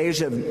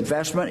 Today's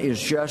investment is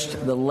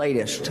just the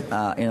latest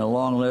in a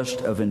long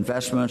list of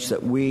investments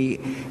that we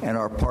and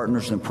our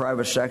partners in the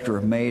private sector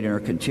have made and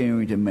are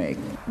continuing to make.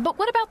 But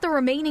what about the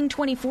remaining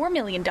 $24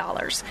 million?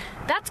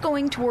 That's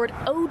going toward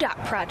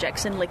ODOT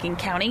projects in Licking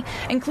County,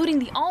 including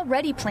the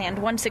already planned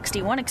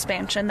 161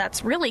 expansion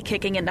that's really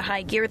kicking into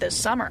high gear this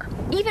summer.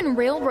 Even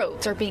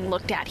railroads are being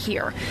looked at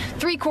here.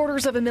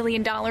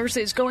 $750,000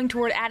 is going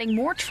toward adding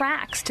more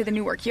tracks to the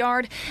Newark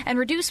Yard and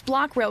reduce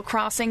block rail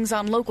crossings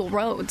on local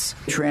roads.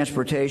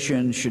 Transportation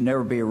should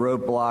never be a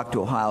roadblock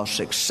to Ohio's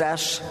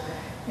success.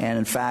 And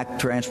in fact,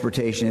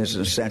 transportation is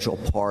an essential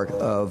part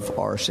of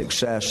our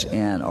success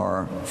and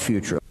our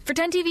future. For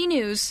 10 TV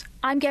News,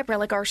 I'm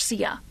Gabriela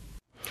Garcia.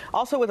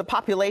 Also, with a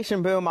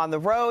population boom on the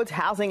roads,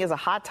 housing is a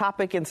hot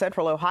topic in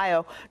Central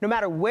Ohio. No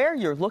matter where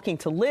you're looking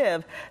to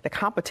live, the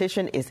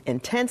competition is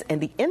intense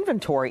and the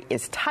inventory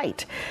is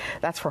tight.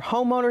 That's for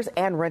homeowners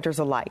and renters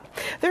alike.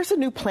 There's a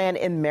new plan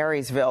in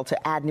Marysville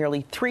to add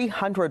nearly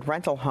 300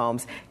 rental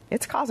homes.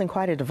 It's causing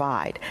quite a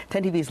divide.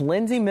 10 TV's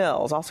Lindsay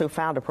Mills also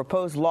found a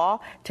proposed law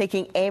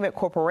taking aim at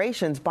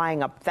corporations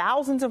buying up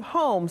thousands of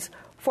homes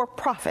for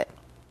profit.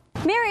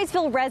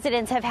 Marysville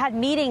residents have had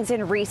meetings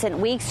in recent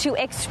weeks to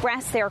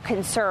express their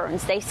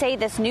concerns. They say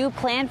this new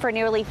plan for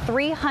nearly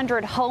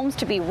 300 homes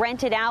to be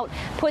rented out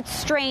puts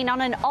strain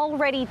on an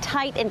already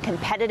tight and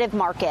competitive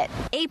market.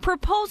 A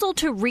proposal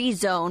to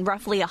rezone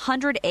roughly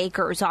 100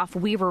 acres off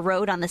Weaver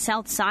Road on the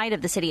south side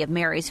of the city of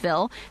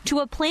Marysville to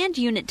a planned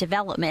unit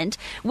development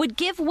would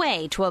give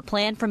way to a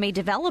plan from a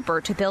developer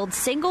to build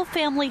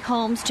single-family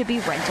homes to be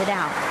rented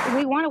out.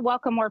 We want to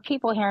welcome more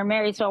people here in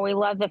Marysville. We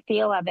love the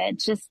feel of it.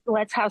 Just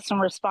let's have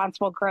some responsible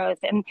growth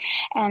and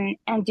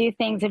do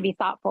things and be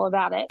thoughtful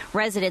about it.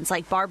 Residents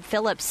like Barb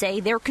Phillips say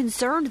they're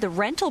concerned the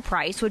rental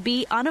price would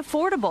be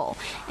unaffordable,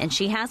 and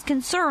she has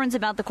concerns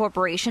about the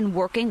corporation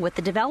working with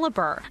the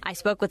developer. I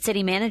spoke with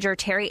city manager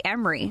Terry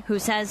Emery, who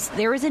says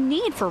there is a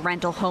need for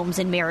rental homes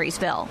in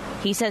Marysville.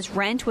 He says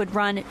rent would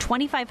run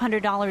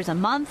 $2,500 a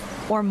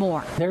month or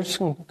more. There's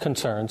some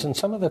concerns, and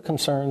some of the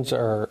concerns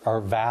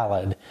are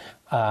valid.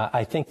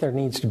 I think there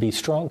needs to be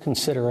strong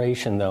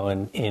consideration, though,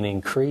 in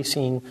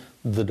increasing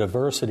the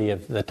diversity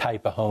of the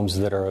type of homes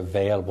that are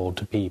available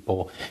to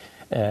people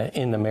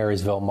in the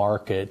Marysville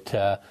market.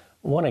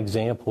 One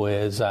example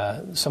is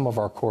some of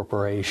our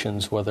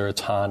corporations, whether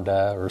it's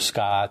Honda or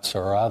Scott's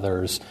or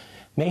others,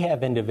 may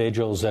have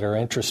individuals that are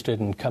interested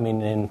in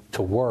coming in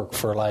to work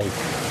for like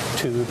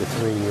 2 to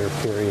 3 year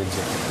periods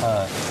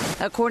of time.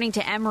 According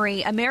to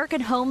Emery,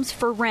 American Homes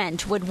for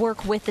Rent would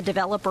work with the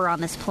developer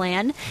on this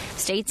plan.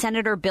 State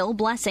Senator Bill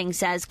Blessing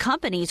says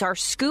companies are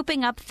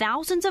scooping up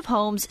thousands of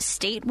homes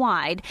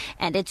statewide,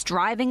 and it's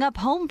driving up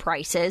home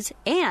prices,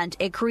 and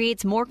it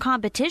creates more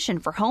competition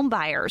for home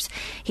buyers.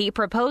 He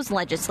proposed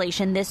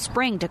legislation this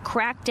spring to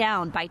crack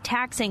down by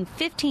taxing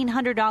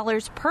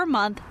 $1,500 per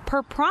month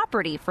per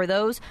property for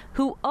those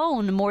who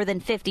own more than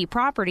 50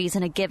 properties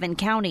in a given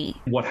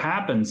county. What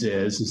happens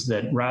is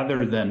that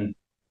rather than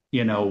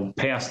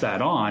pass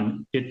that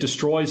on, it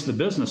destroys the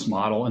business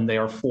model and they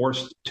are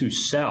forced to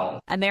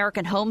sell.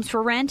 American Homes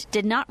for Rent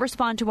did not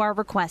respond to our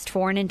request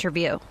for an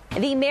interview.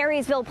 The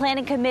Marysville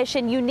Planning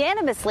Commission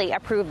unanimously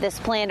approved this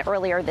plan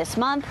earlier this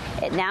month.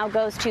 It now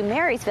goes to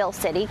Marysville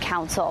City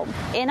Council.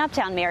 In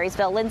Uptown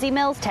Marysville, Lindsay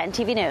Mills, 10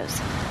 TV News.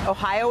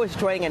 Ohio is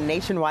joining a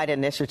nationwide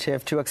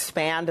initiative to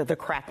expand the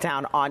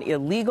crackdown on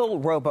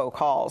illegal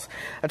robocalls.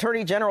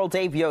 Attorney General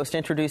Dave Yost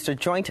introduced a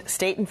joint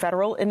state and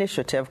federal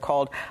initiative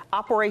called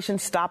Operation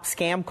Stop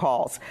Scam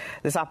Calls.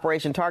 This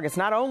operation targets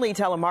not only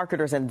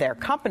telemarketers and their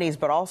companies,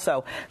 but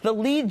also the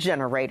lead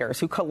generators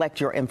who collect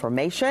your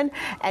information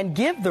and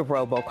give the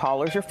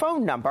robocallers your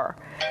phone number.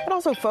 It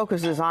also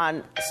focuses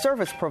on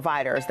service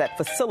providers that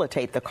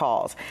facilitate the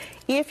calls.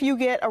 If you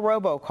get a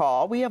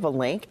robocall, we have a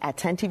link at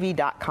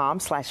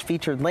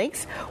 10tv.com/featured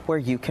links where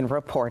you can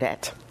report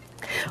it.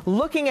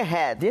 Looking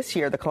ahead, this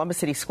year, the Columbus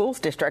City Schools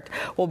District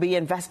will be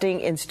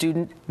investing in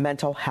student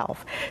mental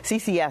health.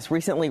 CCS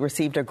recently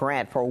received a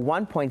grant for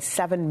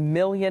 $1.7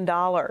 million.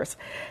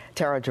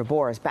 Tara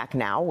Jabor is back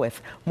now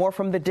with more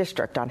from the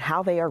district on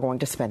how they are going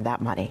to spend that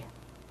money.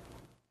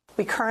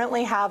 We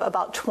currently have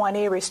about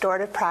 20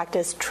 restorative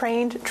practice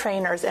trained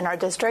trainers in our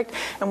district,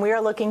 and we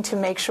are looking to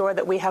make sure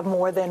that we have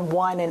more than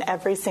one in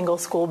every single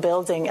school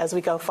building as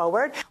we go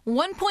forward.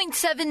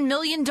 $1.7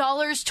 million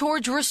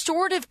towards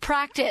restorative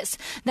practice.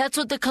 That's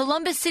what the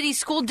Columbus City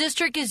School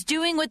District is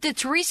doing with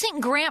its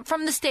recent grant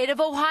from the state of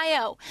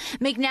Ohio.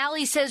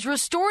 McNally says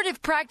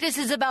restorative practice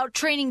is about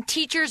training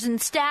teachers and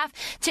staff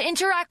to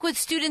interact with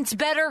students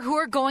better who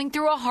are going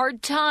through a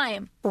hard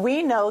time.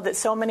 We know that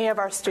so many of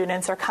our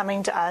students are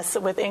coming to us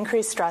with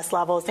increased stress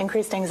levels,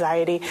 increased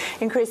anxiety,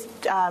 increased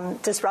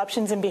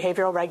disruptions in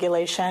behavioral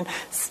regulation,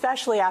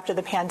 especially after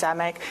the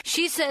pandemic.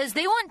 She says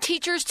they want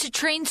teachers to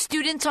train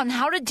students on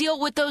how to deal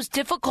with those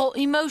difficult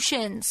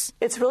emotions.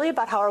 It's really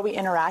about how are we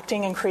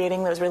interacting and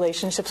creating those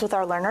relationships with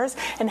our learners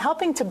and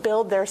helping to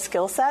build their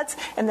skill sets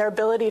and their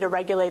ability to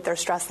regulate their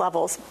stress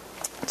levels,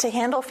 to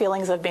handle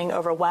feelings of being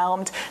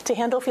overwhelmed, to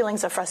handle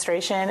feelings of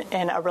frustration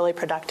in a really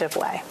productive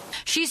way.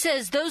 She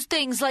says those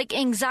things like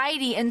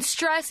anxiety and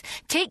stress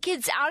take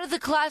kids out of the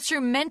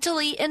classroom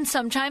mentally and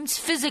sometimes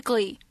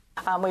physically.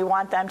 We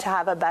want them to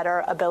have a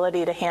better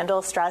ability to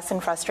handle stress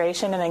and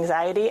frustration and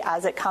anxiety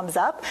as it comes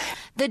up.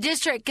 The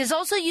district is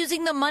also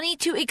using the money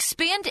to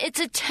expand its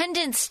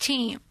attendance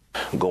team.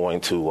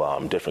 Going to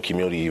different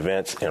community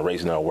events and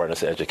raising our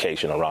awareness and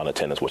education around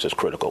attendance, which is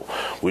critical.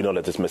 We know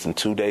that this missing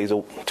 2 days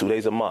a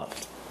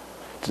month.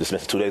 Just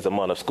missing 2 days a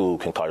month of school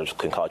can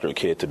cause your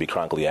kid to be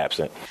chronically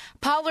absent.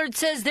 Pollard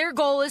says their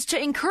goal is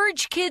to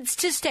encourage kids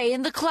to stay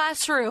in the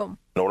classroom.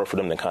 In order for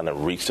them to kind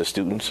of reach the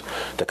students,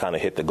 to kind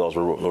of hit the goals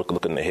we're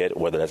looking to hit,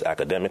 whether that's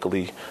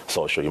academically,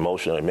 social,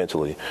 emotional, and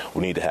mentally,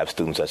 we need to have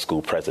students at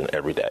school present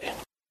every day.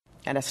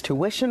 And as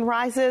tuition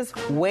rises,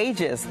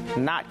 wages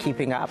not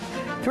keeping up.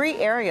 3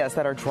 areas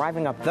that are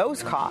driving up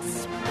those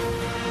costs.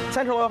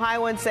 Central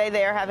Ohioans say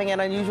they are having an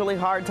unusually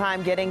hard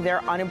time getting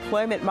their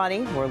unemployment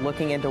money. We're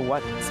looking into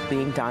what's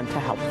being done to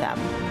help them.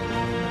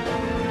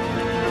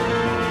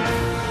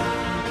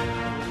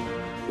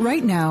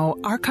 Right now,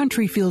 our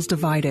country feels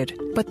divided,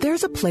 but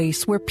there's a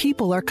place where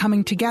people are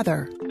coming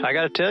together. I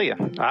got to tell you,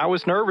 I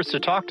was nervous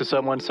to talk to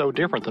someone so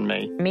different than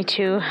me. Me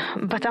too,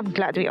 but I'm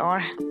glad we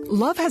are.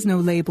 Love Has No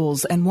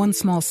Labels and One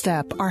Small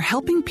Step are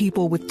helping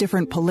people with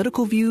different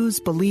political views,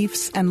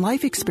 beliefs, and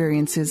life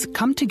experiences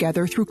come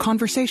together through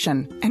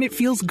conversation, and it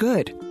feels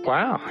good.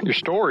 Wow, your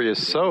story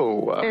is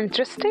so...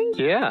 interesting?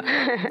 Yeah.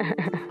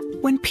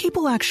 When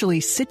people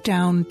actually sit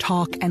down,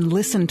 talk, and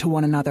listen to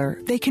one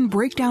another, they can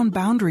break down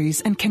boundaries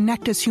and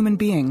connect as human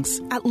beings.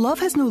 At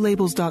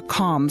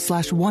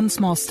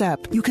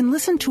lovehasnolabels.com/onesmallstep, you can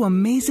listen to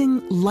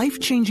amazing,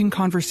 life-changing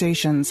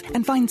conversations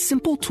and find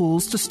simple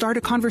tools to start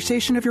a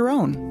conversation of your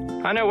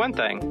own. I know one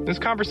thing. This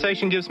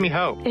conversation gives me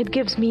hope. It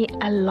gives me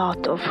a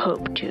lot of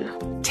hope, too.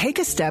 Take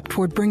a step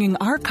toward bringing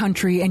our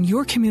country and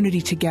your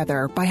community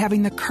together by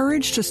having the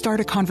courage to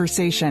start a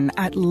conversation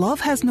at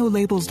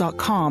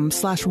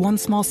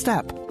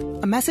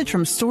lovehasnolabels.com/onesmallstep. A message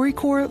from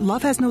StoryCorps,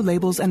 Love Has No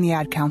Labels, and the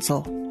Ad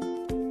Council.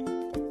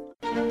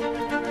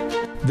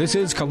 This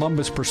is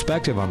Columbus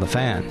Perspective on the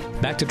Fan.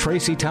 Back to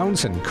Tracy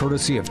Townsend,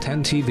 courtesy of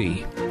 10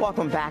 TV.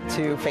 Welcome back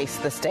to Face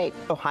the State.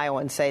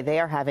 Ohioans say they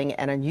are having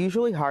an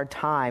unusually hard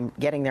time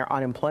getting their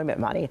unemployment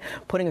money,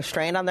 putting a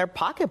strain on their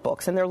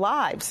pocketbooks and their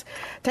lives.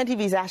 10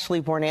 TV's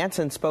Ashley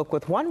Bornanson spoke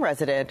with one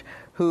resident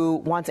who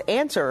wants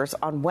answers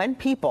on when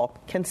people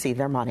can see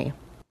their money.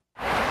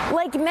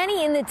 Like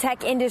many in the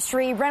tech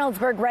industry,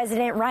 Reynoldsburg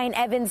resident Ryan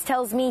Evans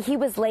tells me he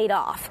was laid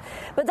off.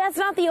 But that's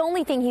not the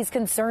only thing he's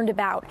concerned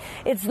about.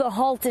 It's the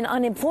halt in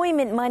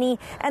unemployment money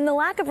and the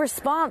lack of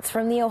response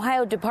from the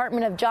Ohio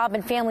Department of Job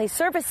and Family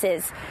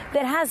Services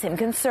that has him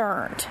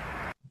concerned.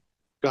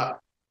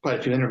 Got quite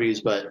a few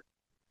interviews, but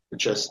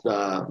it's just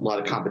a lot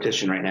of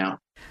competition right now.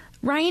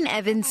 Ryan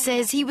Evans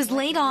says he was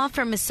laid off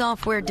from a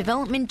software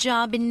development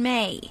job in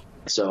May.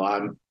 So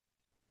I'm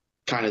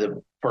kind of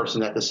the person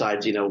that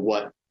decides,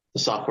 what the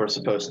software is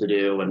supposed to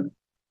do and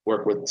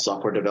work with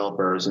software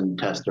developers and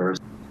testers.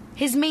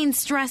 His main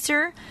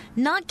stressor,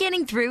 not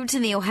getting through to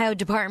the Ohio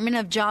Department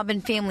of Job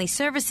and Family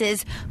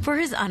Services for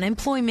his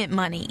unemployment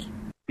money.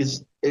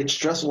 It's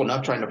stressful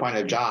enough trying to find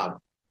a job.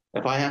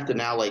 If I have to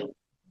now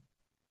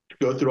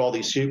go through all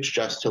these hoops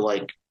just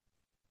to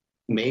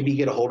maybe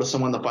get a hold of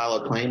someone to file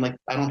a claim,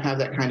 I don't have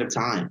that kind of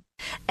time.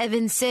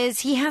 Evans says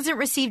he hasn't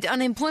received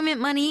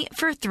unemployment money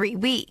for 3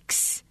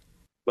 weeks.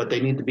 But they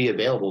need to be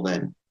available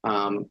then.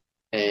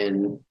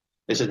 And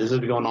they said this has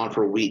been going on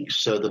for weeks.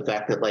 So the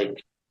fact that,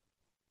 like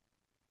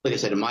I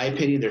said, in my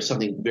opinion, there's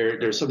something's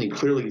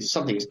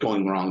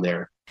going wrong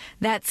there.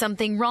 That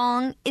something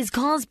wrong is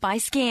caused by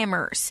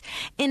scammers.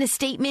 In a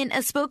statement, a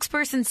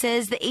spokesperson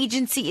says the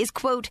agency is,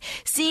 quote,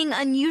 seeing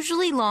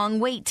unusually long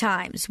wait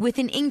times with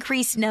an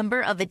increased number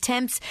of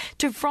attempts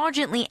to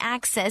fraudulently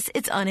access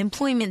its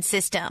unemployment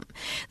system.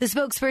 The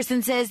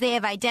spokesperson says they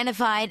have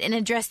identified and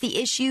addressed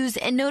the issues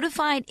and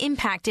notified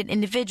impacted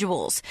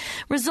individuals,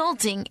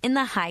 resulting in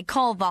the high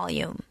call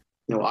volume.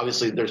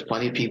 Obviously, there's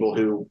plenty of people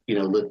who,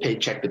 live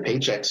paycheck to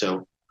paycheck.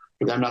 So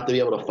for them not to be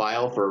able to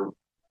file for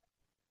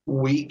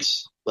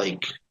weeks,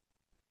 but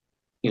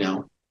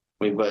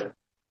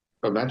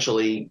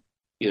eventually,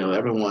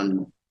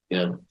 everyone,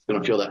 is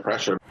going to feel that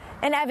pressure.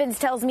 And Evans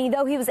tells me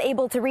though he was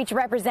able to reach a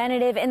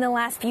representative in the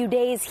last few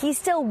days, he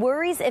still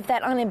worries if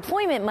that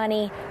unemployment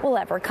money will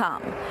ever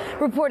come.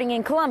 Reporting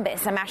in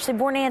Columbus, I'm Ashley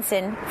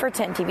Bornanson for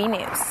 10 TV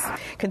News.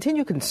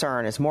 Continued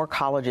concern as more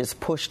colleges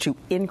push to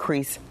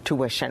increase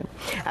tuition.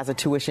 As a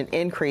tuition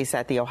increase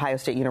at The Ohio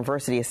State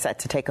University is set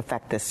to take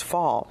effect this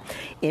fall,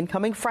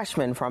 incoming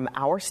freshmen from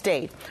our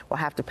state will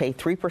have to pay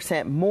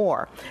 3%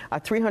 more, a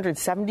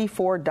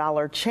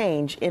 $374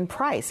 change in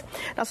price.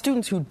 Now,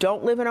 students who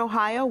don't live in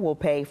Ohio will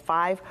pay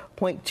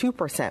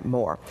 5.2%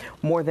 more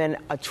than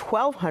a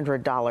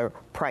 $1,200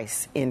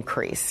 price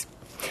increase.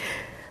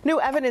 New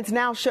evidence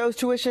now shows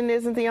tuition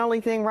isn't the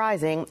only thing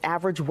rising.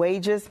 Average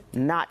wages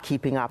not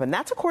keeping up. And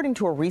that's according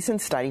to a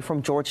recent study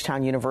from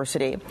Georgetown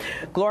University.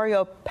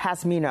 Gloria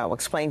Pasmino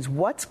explains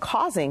what's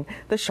causing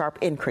the sharp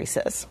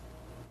increases.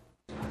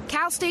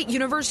 Cal State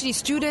University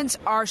students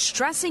are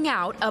stressing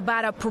out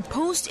about a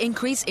proposed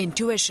increase in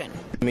tuition.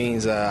 It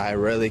means I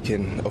rarely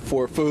can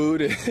afford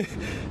food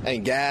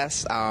and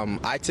gas.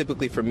 I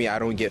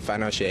don't get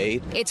financial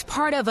aid. It's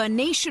part of a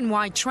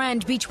nationwide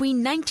trend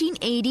between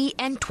 1980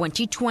 and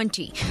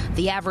 2020.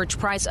 The average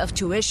price of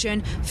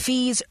tuition,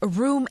 fees,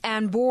 room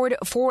and board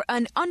for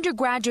an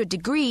undergraduate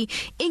degree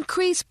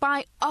increased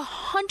by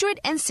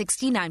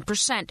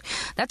 169%.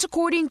 That's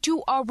according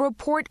to a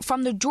report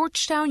from the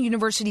Georgetown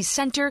University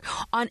Center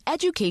on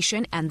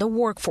Education and the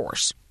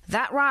Workforce.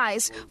 That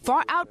rise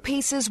far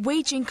outpaces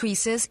wage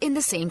increases in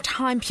the same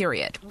time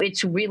period.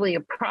 It's really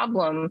a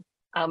problem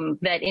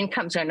that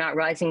incomes are not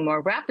rising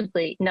more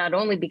rapidly, not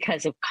only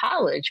because of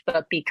college,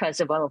 but because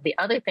of all of the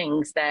other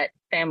things that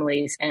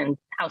families and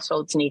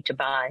households need to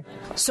buy.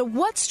 So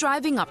what's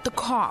driving up the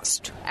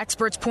cost?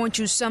 Experts point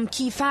to some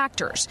key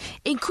factors: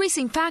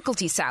 increasing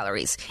faculty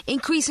salaries,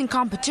 increasing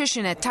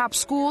competition at top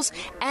schools,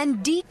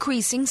 and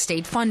decreasing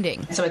state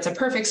funding. So it's a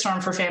perfect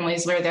storm for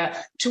families where the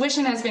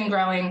tuition has been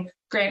growing,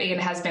 grant aid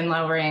has been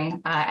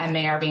lowering, and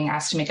they are being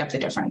asked to make up the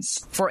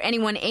difference. For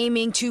anyone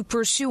aiming to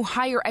pursue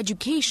higher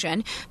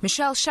education,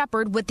 Michelle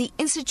Shepard with the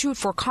Institute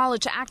for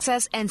College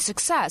Access and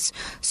Success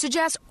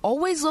suggests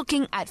always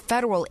looking at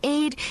federal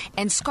aid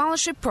and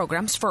scholarship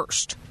programs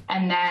first.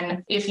 And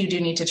then if you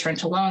do need to turn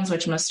to loans,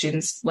 which most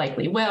students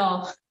likely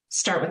will,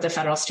 start with the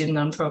federal student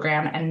loan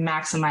program and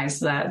maximize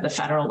the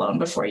federal loan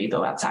before you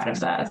go outside of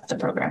the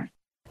program.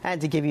 And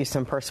to give you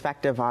some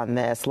perspective on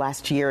this,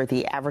 last year,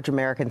 the average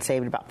American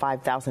saved about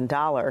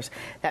 $5,000.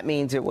 That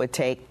means it would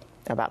take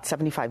about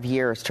 75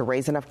 years to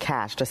raise enough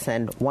cash to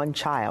send one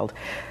child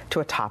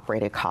to a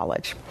top-rated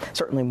college.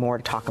 Certainly more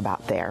to talk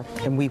about there.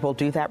 And we will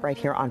do that right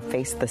here on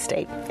Face the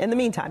State. In the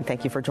meantime,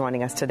 thank you for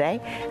joining us today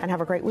and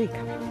have a great week.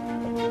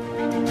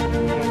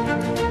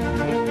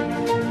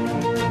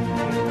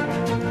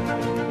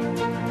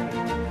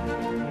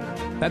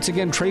 That's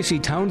again Tracy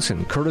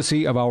Townsend,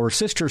 courtesy of our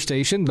sister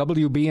station,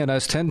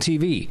 WBNS 10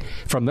 TV,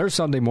 from their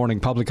Sunday morning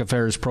public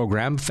affairs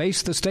program,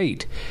 Face the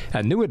State.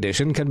 A new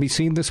edition can be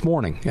seen this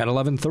morning at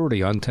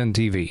 11:30 on 10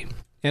 TV.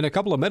 In a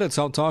couple of minutes,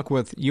 I'll talk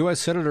with U.S.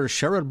 Senator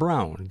Sherrod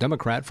Brown,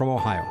 Democrat from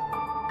Ohio.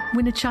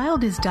 When a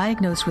child is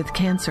diagnosed with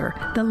cancer,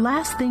 the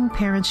last thing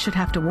parents should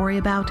have to worry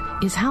about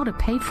is how to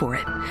pay for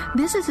it.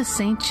 This is a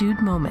St.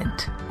 Jude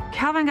moment.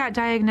 Calvin got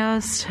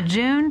diagnosed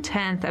June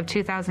 10th of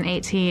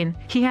 2018.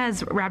 He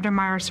has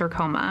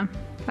rhabdomyosarcoma.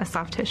 a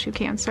soft tissue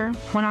cancer.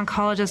 One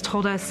oncologist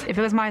told us if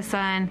it was my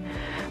son,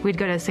 we'd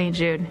go to St.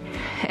 Jude.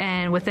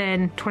 And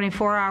within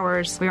 24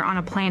 hours, we were on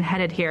a plane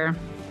headed here.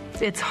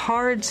 It's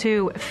hard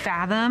to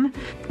fathom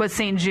what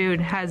St.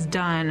 Jude has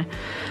done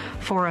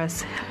for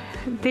us.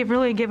 They've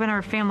really given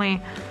our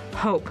family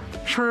hope.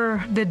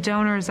 For the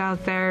donors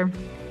out there,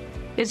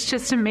 it's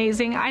just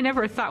amazing. I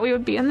never thought we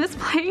would be in this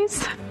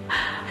place.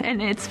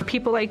 And it's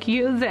people like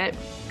you that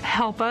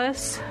help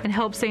us and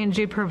help St.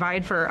 Jude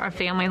provide for a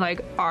family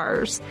like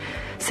ours.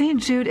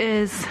 St. Jude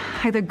is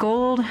like the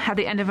gold at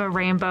the end of a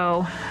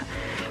rainbow.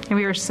 And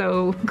we are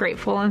so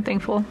grateful and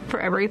thankful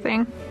for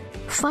everything.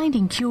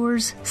 Finding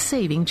cures,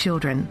 saving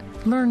children.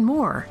 Learn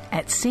more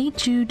at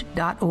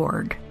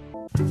stjude.org.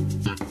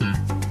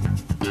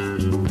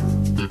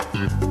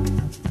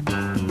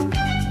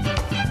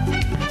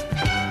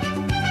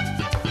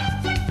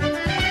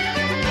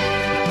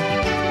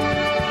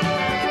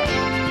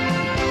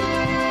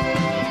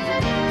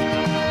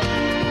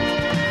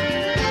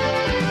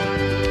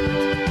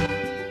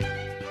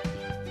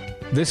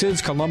 This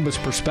is Columbus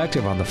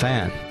Perspective on the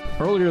Fan.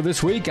 Earlier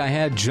this week, I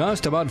had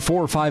just about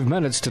 4 or 5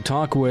 minutes to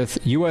talk with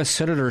U.S.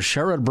 Senator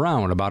Sherrod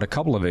Brown about a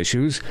couple of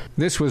issues.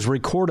 This was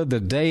recorded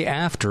the day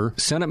after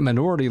Senate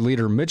Minority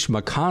Leader Mitch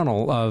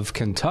McConnell of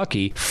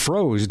Kentucky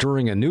froze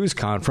during a news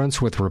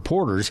conference with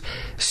reporters,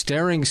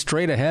 staring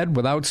straight ahead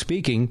without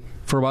speaking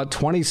for about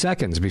 20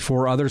 seconds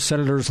before other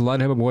senators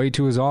led him away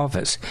to his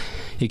office.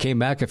 He came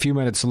back a few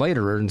minutes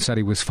later and said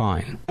he was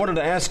fine. I wanted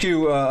to ask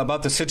you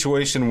about the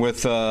situation with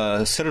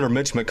Senator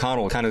Mitch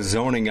McConnell kind of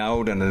zoning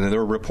out, and there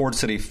were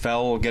reports that he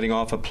fell getting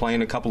off a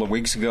plane a couple of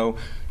weeks ago.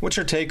 What's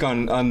your take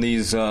on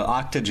these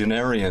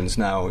octogenarians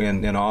now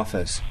in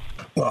office?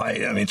 Well, I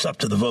mean, it's up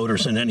to the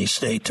voters in any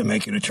state to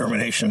make a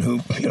determination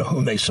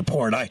whom they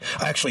support. I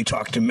actually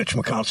talked to Senator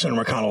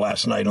McConnell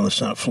last night on the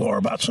Senate floor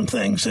about some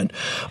things, and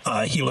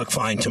he looked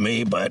fine to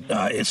me. But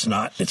it's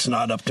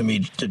not up to me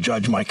to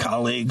judge my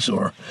colleagues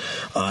or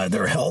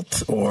their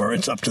health, or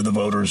it's up to the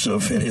voters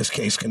of, in his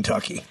case,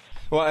 Kentucky.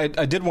 Well,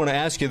 I did want to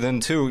ask you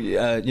then, too,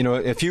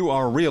 if you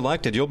are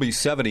reelected, you'll be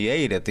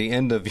 78 at the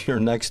end of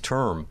your next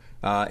term.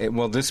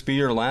 Will this be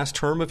your last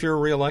term if you're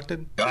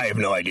reelected? I have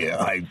no idea.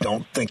 I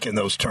don't think in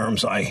those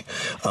terms.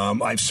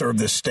 I've served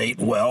this state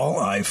well.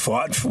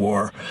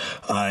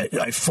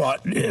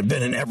 Been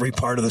in every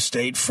part of the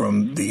state,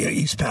 from the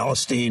East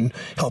Palestine,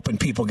 helping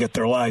people get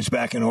their lives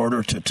back in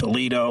order, to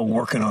Toledo,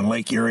 working on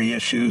Lake Erie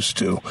issues,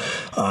 to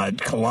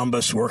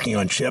Columbus, working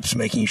on chips,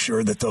 making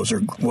sure that those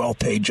are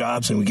well-paid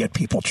jobs and we get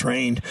people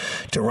trained,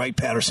 to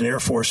Wright-Patterson Air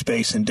Force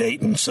Base in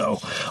Dayton. So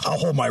I'll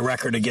hold my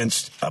record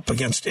up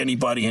against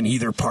anybody in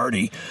either party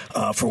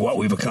for what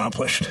we've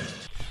accomplished.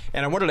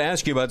 And I wanted to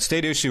ask you about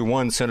State Issue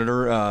 1,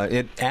 Senator.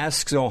 It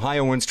asks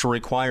Ohioans to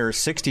require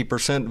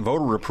 60%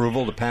 voter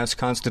approval to pass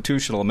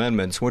constitutional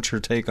amendments. What's your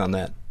take on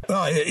that?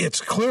 Well,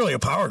 it's clearly a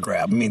power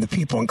grab. I mean, the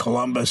people in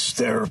Columbus,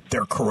 they're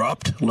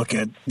corrupt. Look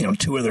at,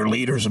 2 of their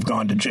leaders have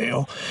gone to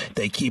jail.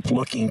 They keep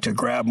looking to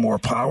grab more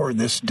power.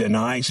 This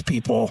denies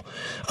people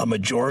a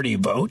majority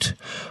vote.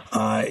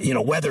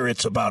 Whether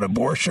it's about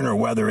abortion, or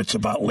whether it's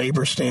about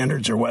labor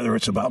standards, or whether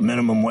it's about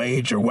minimum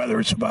wage, or whether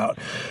it's about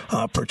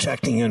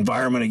protecting the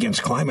environment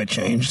against climate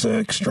change, the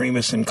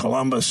extremists in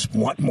Columbus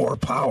want more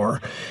power,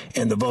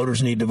 and the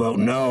voters need to vote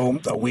no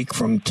a week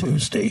from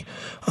Tuesday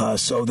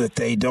so that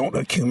they don't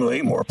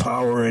accumulate more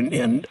power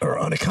and are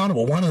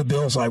unaccountable. One of the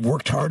bills I've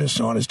worked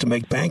hardest on is to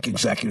make bank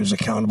executives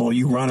accountable.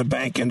 You run a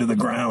bank into the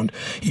ground,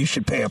 you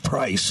should pay a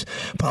price.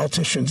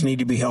 Politicians need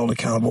to be held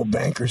accountable.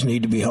 Bankers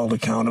need to be held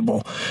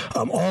accountable.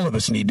 All of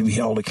us need to be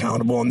held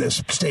accountable, and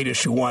this State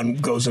Issue 1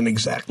 goes in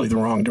exactly the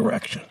wrong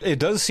direction. It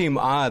does seem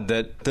odd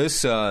that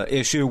this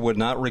issue would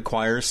not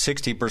require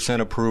 60%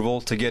 approval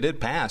to get it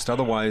passed.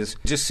 Otherwise,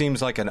 it just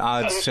seems like an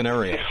odd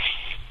scenario.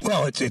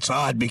 Well, it's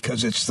odd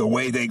because it's the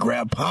way they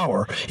grab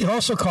power. It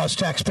also cost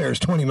taxpayers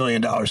 $20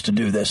 million to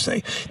do this.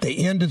 They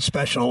ended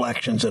special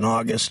elections in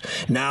August.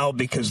 Now,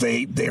 because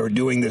they are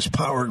doing this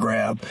power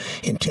grab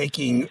and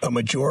taking a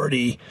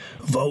majority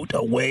vote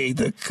away,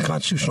 the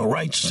constitutional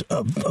rights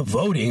of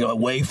voting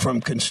away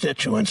from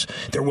constituents,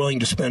 they're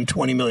willing to spend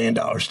 $20 million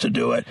to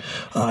do it.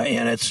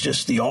 And it's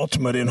just the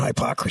ultimate in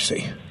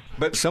hypocrisy.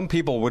 But some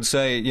people would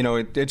say,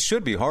 it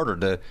should be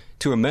harder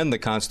to amend the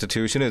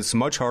Constitution. It's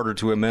much harder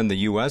to amend the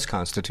U.S.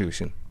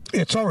 Constitution.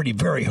 It's already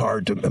very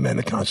hard to amend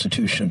the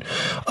Constitution.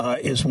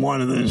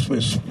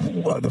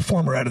 The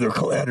former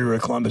editor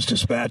of Columbus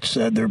Dispatch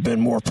said there have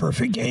been more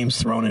perfect games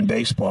thrown in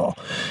baseball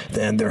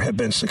than there have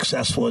been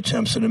successful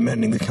attempts at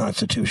amending the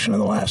Constitution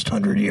in the last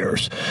 100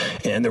 years.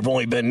 And there have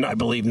only been, I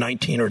believe,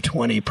 19 or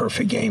 20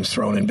 perfect games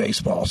thrown in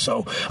baseball.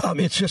 So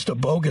it's just a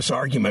bogus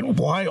argument.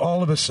 Why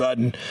all of a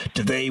sudden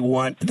do they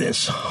want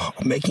this,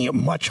 making it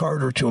much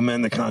harder to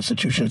amend the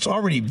Constitution? It's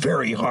already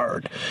very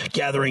hard,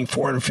 gathering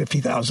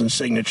 450,000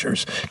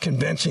 signatures,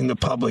 convincing the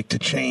public to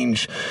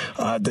change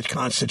the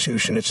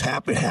Constitution. It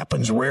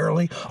happens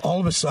rarely. All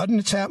of a sudden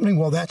it's happening.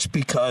 Well, that's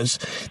because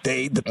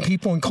the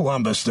people in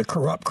Columbus, the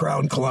corrupt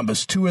crowd in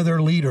Columbus, 2 of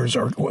their leaders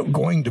are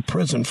going to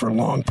prison for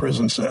long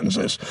prison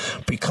sentences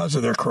because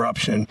of their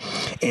corruption.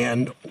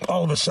 And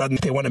all of a sudden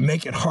they want to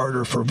make it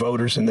harder for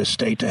voters in this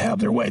state to have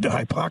their way. The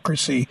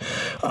hypocrisy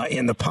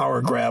and the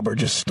power grab are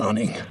just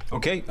stunning.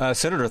 Okay,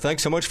 Senator,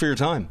 thanks so much for your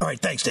time. All right,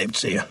 thanks, David.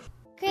 See you.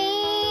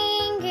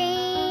 Green,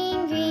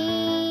 green,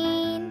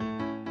 green.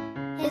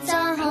 It's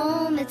our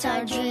home, it's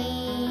our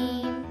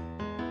dream.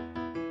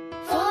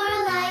 For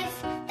a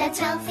life that's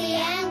healthy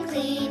and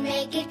clean,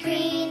 make it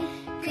green,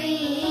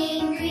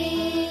 green,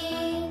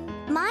 green.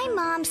 My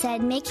mom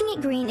said making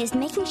it green is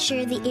making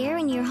sure the air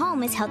in your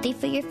home is healthy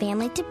for your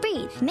family to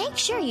breathe. Make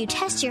sure you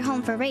test your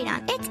home for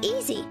radon. It's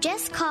easy.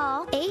 Just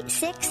call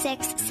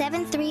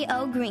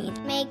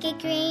 866-730-GREEN. Make it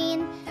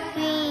green,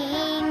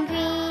 green,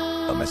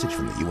 green. A message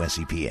from the U.S.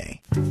 EPA.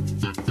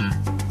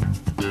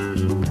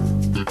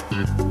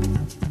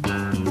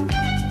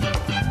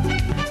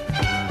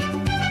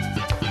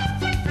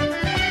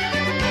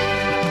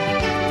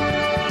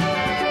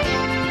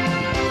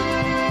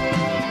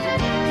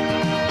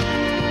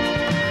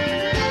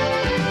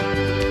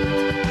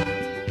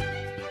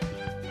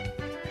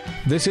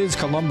 This is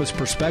Columbus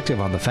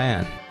Perspective on the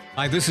Fan.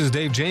 Hi, this is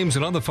Dave James,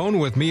 and on the phone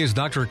with me is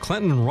Dr.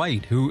 Clinton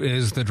Wright, who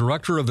is the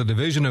director of the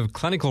Division of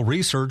Clinical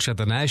Research at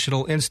the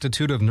National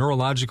Institute of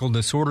Neurological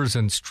Disorders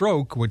and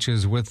Stroke, which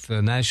is with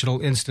the National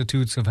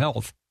Institutes of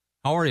Health.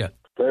 How are you?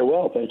 Very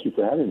well. Thank you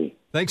for having me.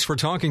 Thanks for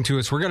talking to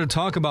us. We're going to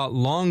talk about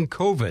long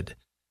COVID,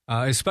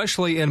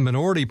 especially in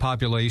minority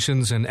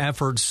populations and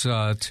efforts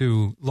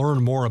to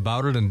learn more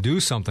about it and do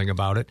something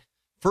about it.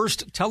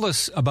 First, tell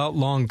us about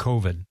long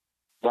COVID.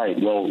 Right.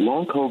 Well,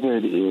 long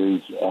COVID is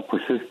a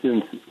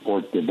persistence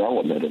or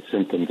development of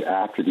symptoms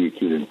after the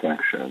acute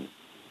infection.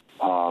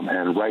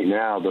 And right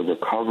now, the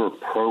Recover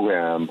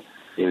program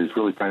is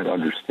really trying to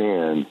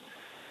understand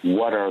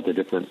what are the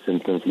different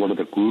symptoms, what are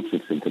the groups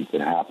of symptoms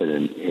that happen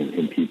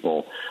in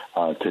people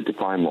to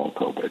define long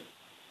COVID.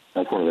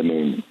 That's one of the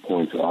main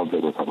points of the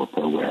Recover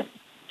program.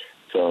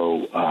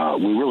 So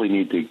we really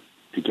need to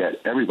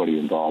get everybody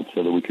involved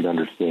so that we can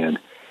understand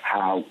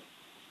how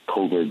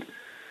COVID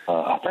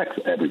affects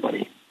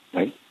everybody,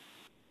 right?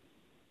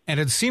 And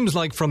it seems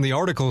like from the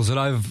articles that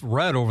I've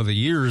read over the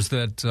years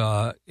that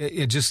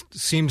it just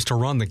seems to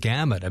run the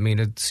gamut. I mean,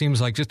 it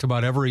seems like just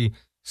about every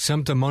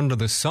symptom under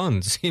the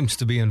sun seems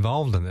to be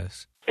involved in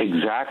this.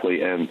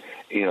 Exactly. And,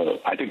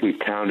 I think we've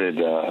counted,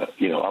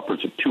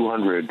 upwards of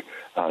 200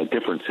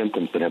 different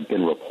symptoms that have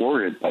been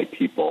reported by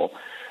people.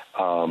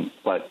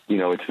 But,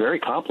 it's very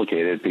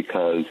complicated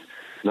because,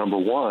 number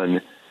one,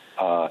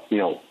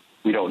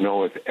 we don't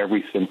know if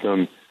every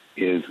symptom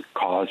is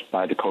caused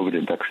by the COVID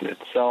infection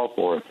itself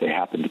or if they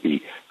happen to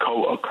be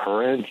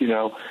co-occurrent,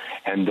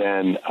 and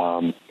then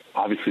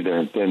obviously there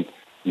have been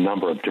a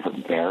number of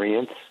different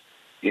variants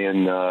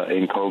in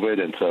COVID,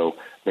 and so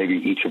maybe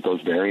each of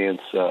those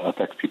variants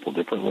affects people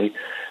differently.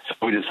 So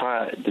we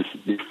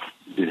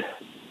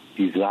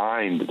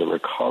designed the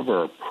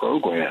Recover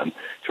program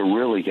to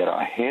really get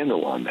a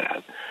handle on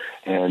that.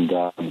 And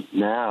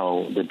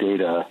now the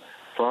data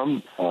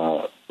from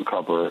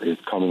Recover is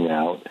coming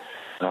out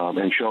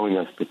and showing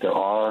us that there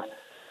are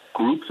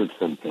groups of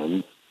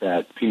symptoms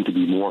that seem to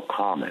be more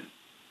common.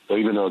 So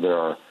even though there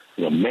are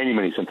many,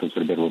 many symptoms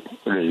that have been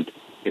reported,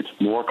 it's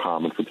more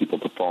common for people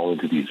to fall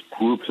into these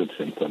groups of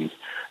symptoms.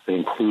 They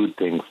include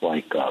things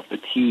like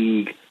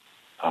fatigue,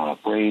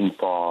 brain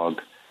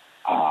fog,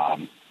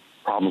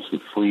 problems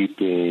with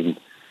sleeping,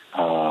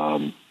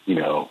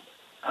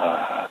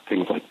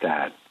 things like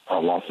that,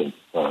 loss of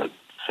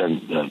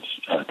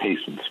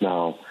taste and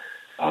smell,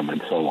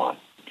 and so on.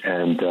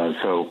 And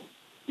so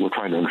we're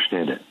trying to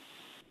understand it.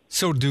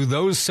 So do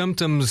those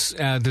symptoms,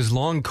 does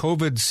long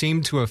COVID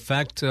seem to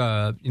affect,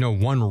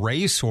 one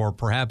race or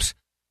perhaps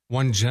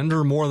one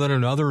gender more than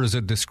another? Is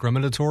it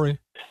discriminatory?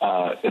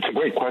 It's a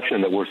great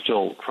question that we're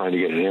still trying to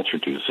get an answer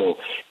to. So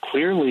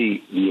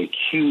clearly the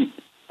acute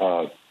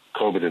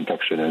COVID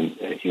infection and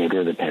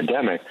during the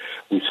pandemic,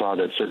 we saw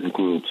that certain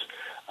groups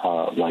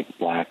like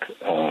Black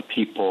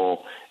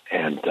people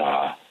and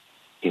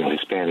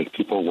Hispanic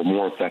people were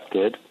more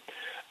affected.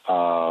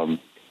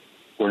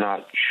 We're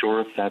not sure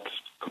if that's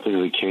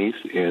completely the case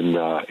in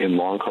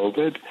long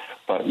COVID,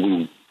 but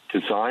we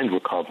designed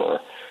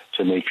Recover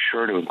to make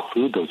sure to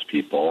include those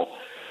people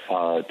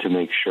to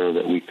make sure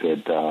that we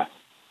could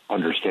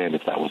understand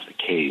if that was the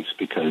case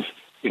because,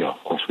 of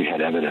course, we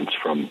had evidence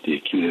from the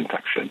acute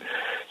infection.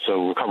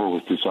 So Recover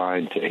was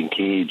designed to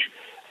engage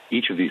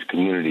each of these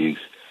communities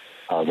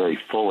very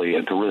fully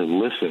and to really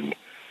listen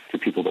to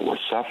people that were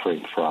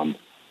suffering from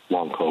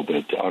long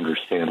COVID to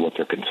understand what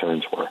their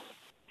concerns were.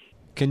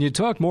 Can you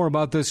talk more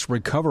about this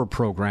Recover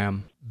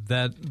program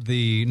that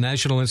the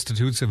National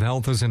Institutes of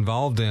Health is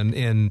involved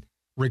in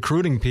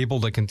recruiting people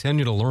to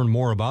continue to learn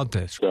more about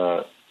this?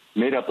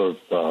 Made up of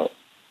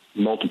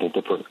multiple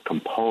different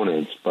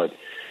components, but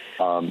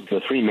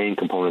the three main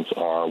components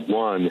are,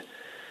 one,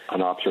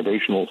 an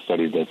observational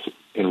study that's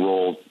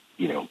enrolled,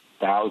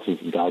 thousands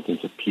and thousands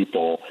of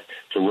people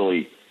to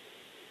really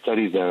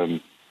study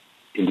them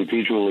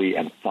individually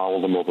and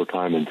follow them over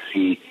time and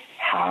see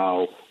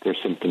how their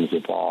symptoms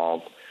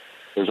evolve.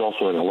 There's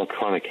also an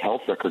electronic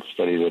health record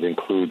study that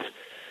includes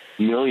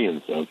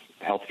millions of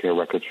healthcare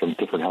records from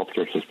different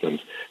healthcare systems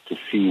to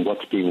see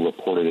what's being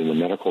reported in the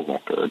medical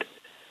record.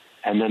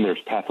 And then there's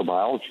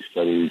pathobiology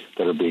studies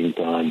that are being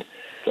done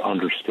to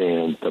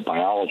understand the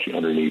biology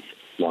underneath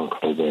long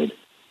COVID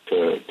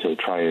to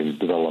try and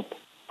develop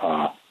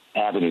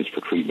avenues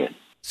for treatment.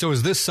 So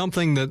is this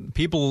something that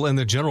people in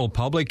the general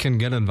public can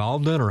get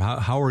involved in, or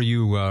how are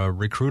you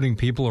recruiting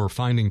people or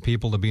finding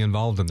people to be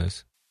involved in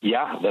this?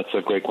 Yeah, that's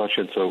a great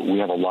question. So we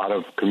have a lot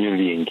of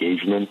community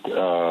engagement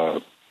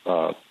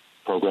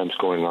programs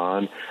going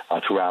on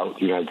throughout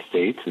the United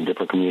States in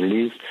different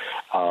communities.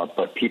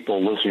 But people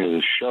listening to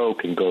this show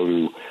can go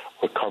to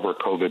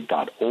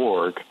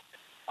recovercovid.org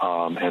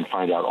and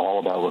find out all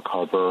about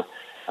Recover,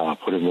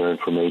 put in their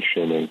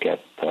information, and get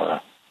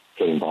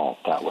involved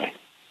that way.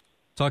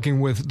 Talking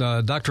with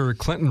Dr.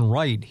 Clinton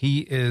Wright. He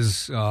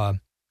is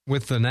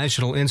with the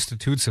National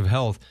Institutes of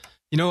Health.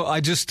 You know, I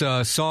just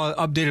saw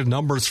updated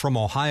numbers from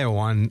Ohio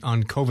on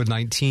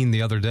COVID-19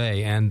 the other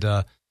day, and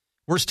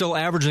we're still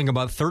averaging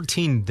about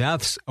 13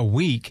 deaths a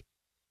week.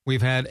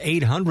 We've had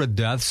 800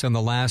 deaths in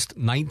the last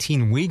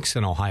 19 weeks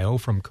in Ohio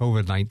from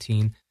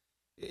COVID-19.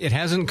 It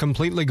hasn't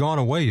completely gone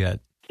away yet.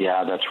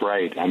 Yeah, that's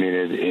right. I mean,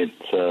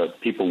 it's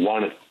people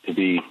want it to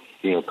be,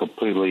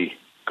 completely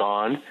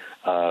gone.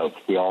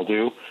 We all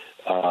do.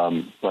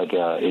 But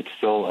it's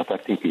still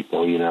affecting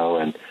people,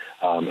 and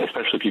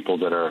especially people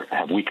that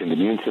have weakened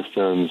immune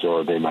systems,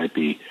 or they might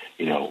be,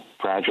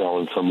 fragile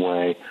in some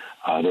way.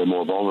 They're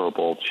more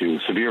vulnerable to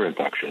severe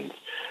infections.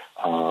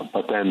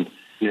 But then,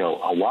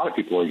 a lot of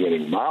people are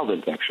getting mild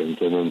infections,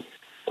 and then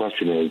the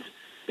question is,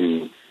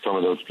 do some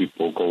of those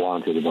people go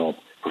on to develop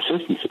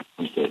persistent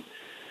symptoms that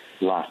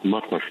last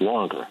much, much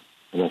longer?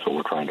 And that's what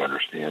we're trying to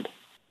understand.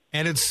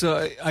 And it's,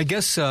 I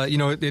guess,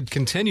 it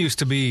continues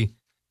to be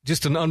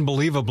just an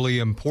unbelievably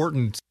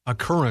important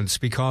occurrence,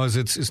 because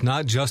it's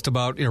not just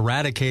about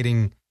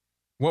eradicating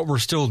what we're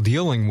still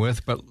dealing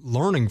with, but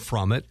learning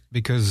from it,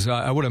 because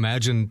I would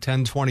imagine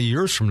 10, 20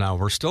 years from now,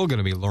 we're still going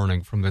to be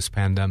learning from this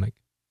pandemic.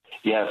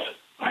 Yes,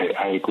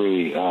 I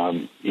agree.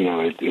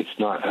 It's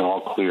not at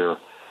all clear.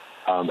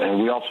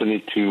 And we also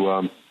need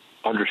to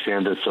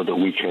understand this so that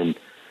we can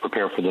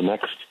prepare for the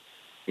next,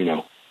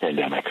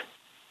 pandemic,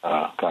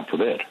 God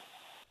forbid.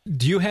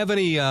 Do you have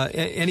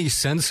any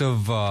sense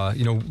of,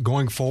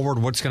 going forward,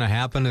 what's going to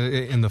happen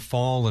in the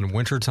fall and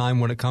winter time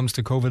when it comes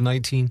to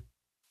COVID-19?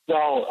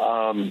 Well,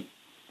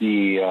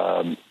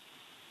 the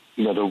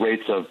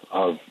rates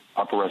of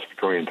upper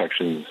respiratory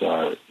infections,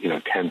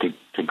 tend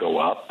to go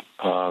up,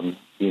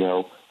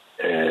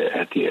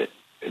 at the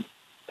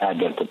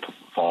advent of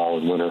fall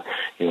and winter.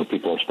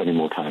 People are spending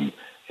more time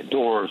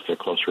indoors. They're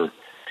closer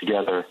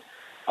together.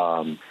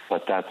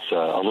 But that's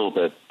a little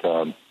bit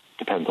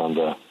depends on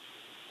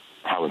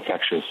how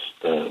infectious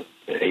the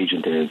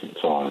agent is, and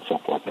so on and so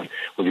forth. And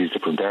with these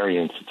different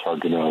variants, it's hard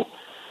to know,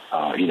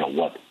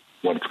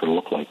 what it's going to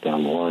look like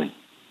down the line.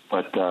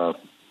 But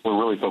we're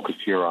really focused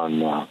here on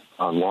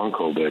long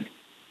COVID,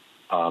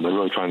 and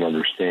really trying to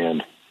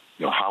understand,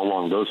 how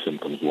long those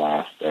symptoms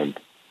last, and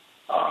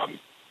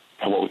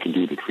what we can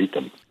do to treat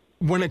them.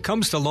 When it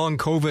comes to long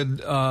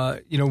COVID,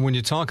 when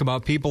you talk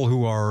about people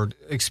who are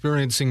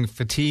experiencing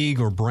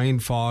fatigue or brain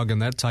fog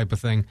and that type of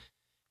thing,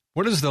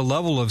 what is the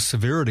level of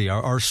severity?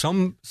 Are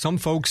some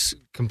folks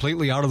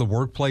completely out of the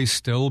workplace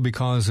still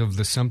because of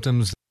the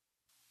symptoms?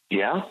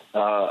 Yeah,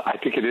 I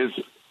think it is,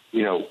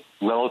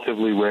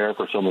 relatively rare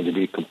for someone to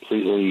be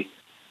completely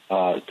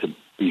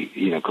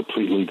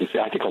completely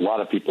disabled. I think a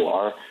lot of people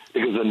are,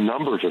 because the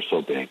numbers are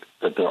so big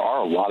that there are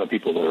a lot of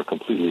people that are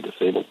completely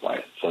disabled by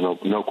it. So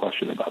no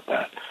question about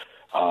that.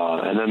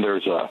 And then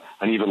there's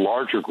an even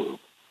larger group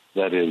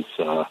that is,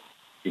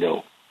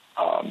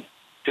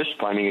 just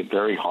finding it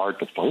very hard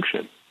to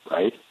function,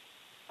 right?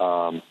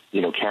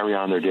 Carry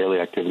on their daily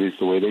activities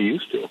the way they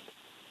used to.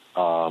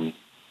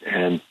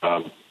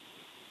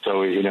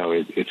 So,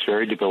 it's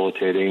very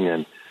debilitating.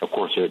 And, of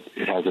course, it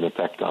has an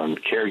effect on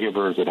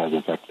caregivers. It has an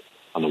effect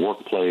on the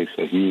workplace,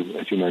 as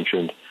you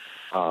mentioned,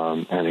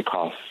 and it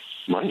costs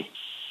money.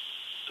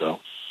 So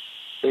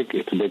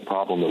it's a big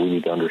problem that we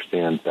need to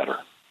understand better.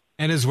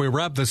 And as we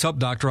wrap this up,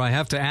 Doctor, I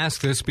have to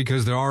ask this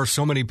because there are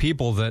so many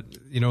people that,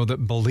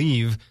 that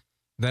believe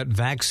that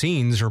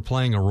vaccines are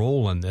playing a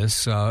role in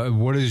this.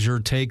 What is your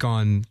take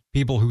on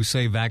people who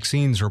say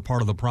vaccines are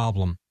part of the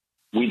problem?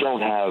 We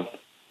don't have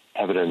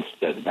evidence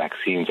that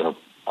vaccines are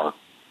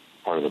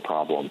part of the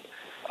problem.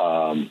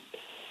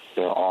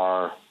 There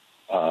are,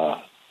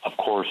 of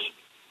course,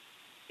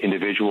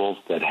 individuals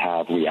that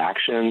have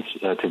reactions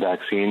to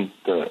vaccine.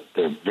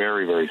 They're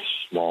very, very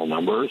small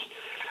numbers.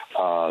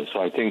 So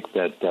I think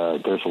that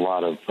there's a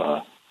lot of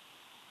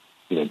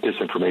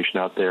disinformation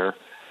out there.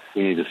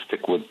 We need to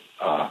stick with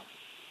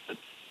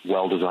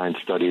well-designed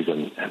studies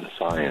and the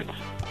science.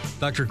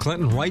 Dr.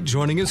 Clinton Wright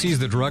joining us. He's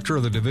the director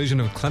of the Division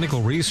of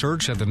Clinical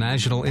Research at the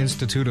National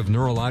Institute of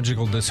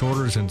Neurological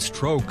Disorders and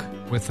Stroke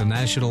with the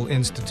National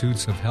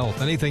Institutes of Health.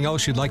 Anything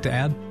else you'd like to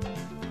add?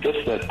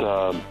 Just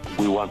that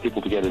we want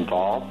people to get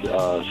involved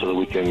so that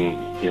we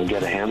can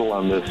get a handle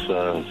on this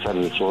set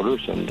of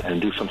disorders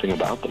and do something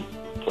about them.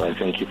 So I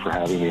thank you for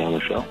having me on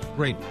the show.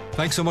 Great.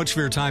 Thanks so much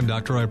for your time,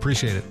 Doctor. I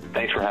appreciate it.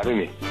 Thanks for having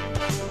me.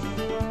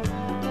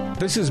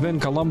 This has been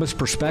Columbus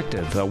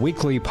Perspective, a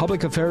weekly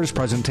public affairs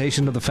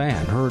presentation of The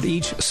Fan, heard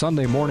each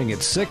Sunday morning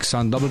at 6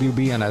 on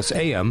WBNS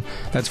AM,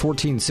 that's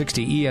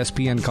 1460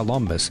 ESPN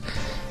Columbus,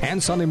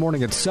 and Sunday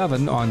morning at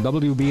 7 on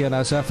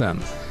WBNS FM,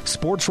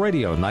 Sports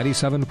Radio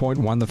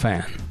 97.1 The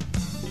Fan.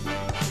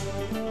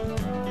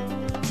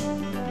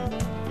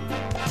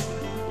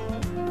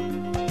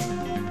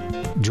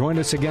 Join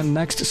us again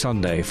next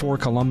Sunday for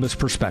Columbus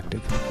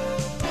Perspective.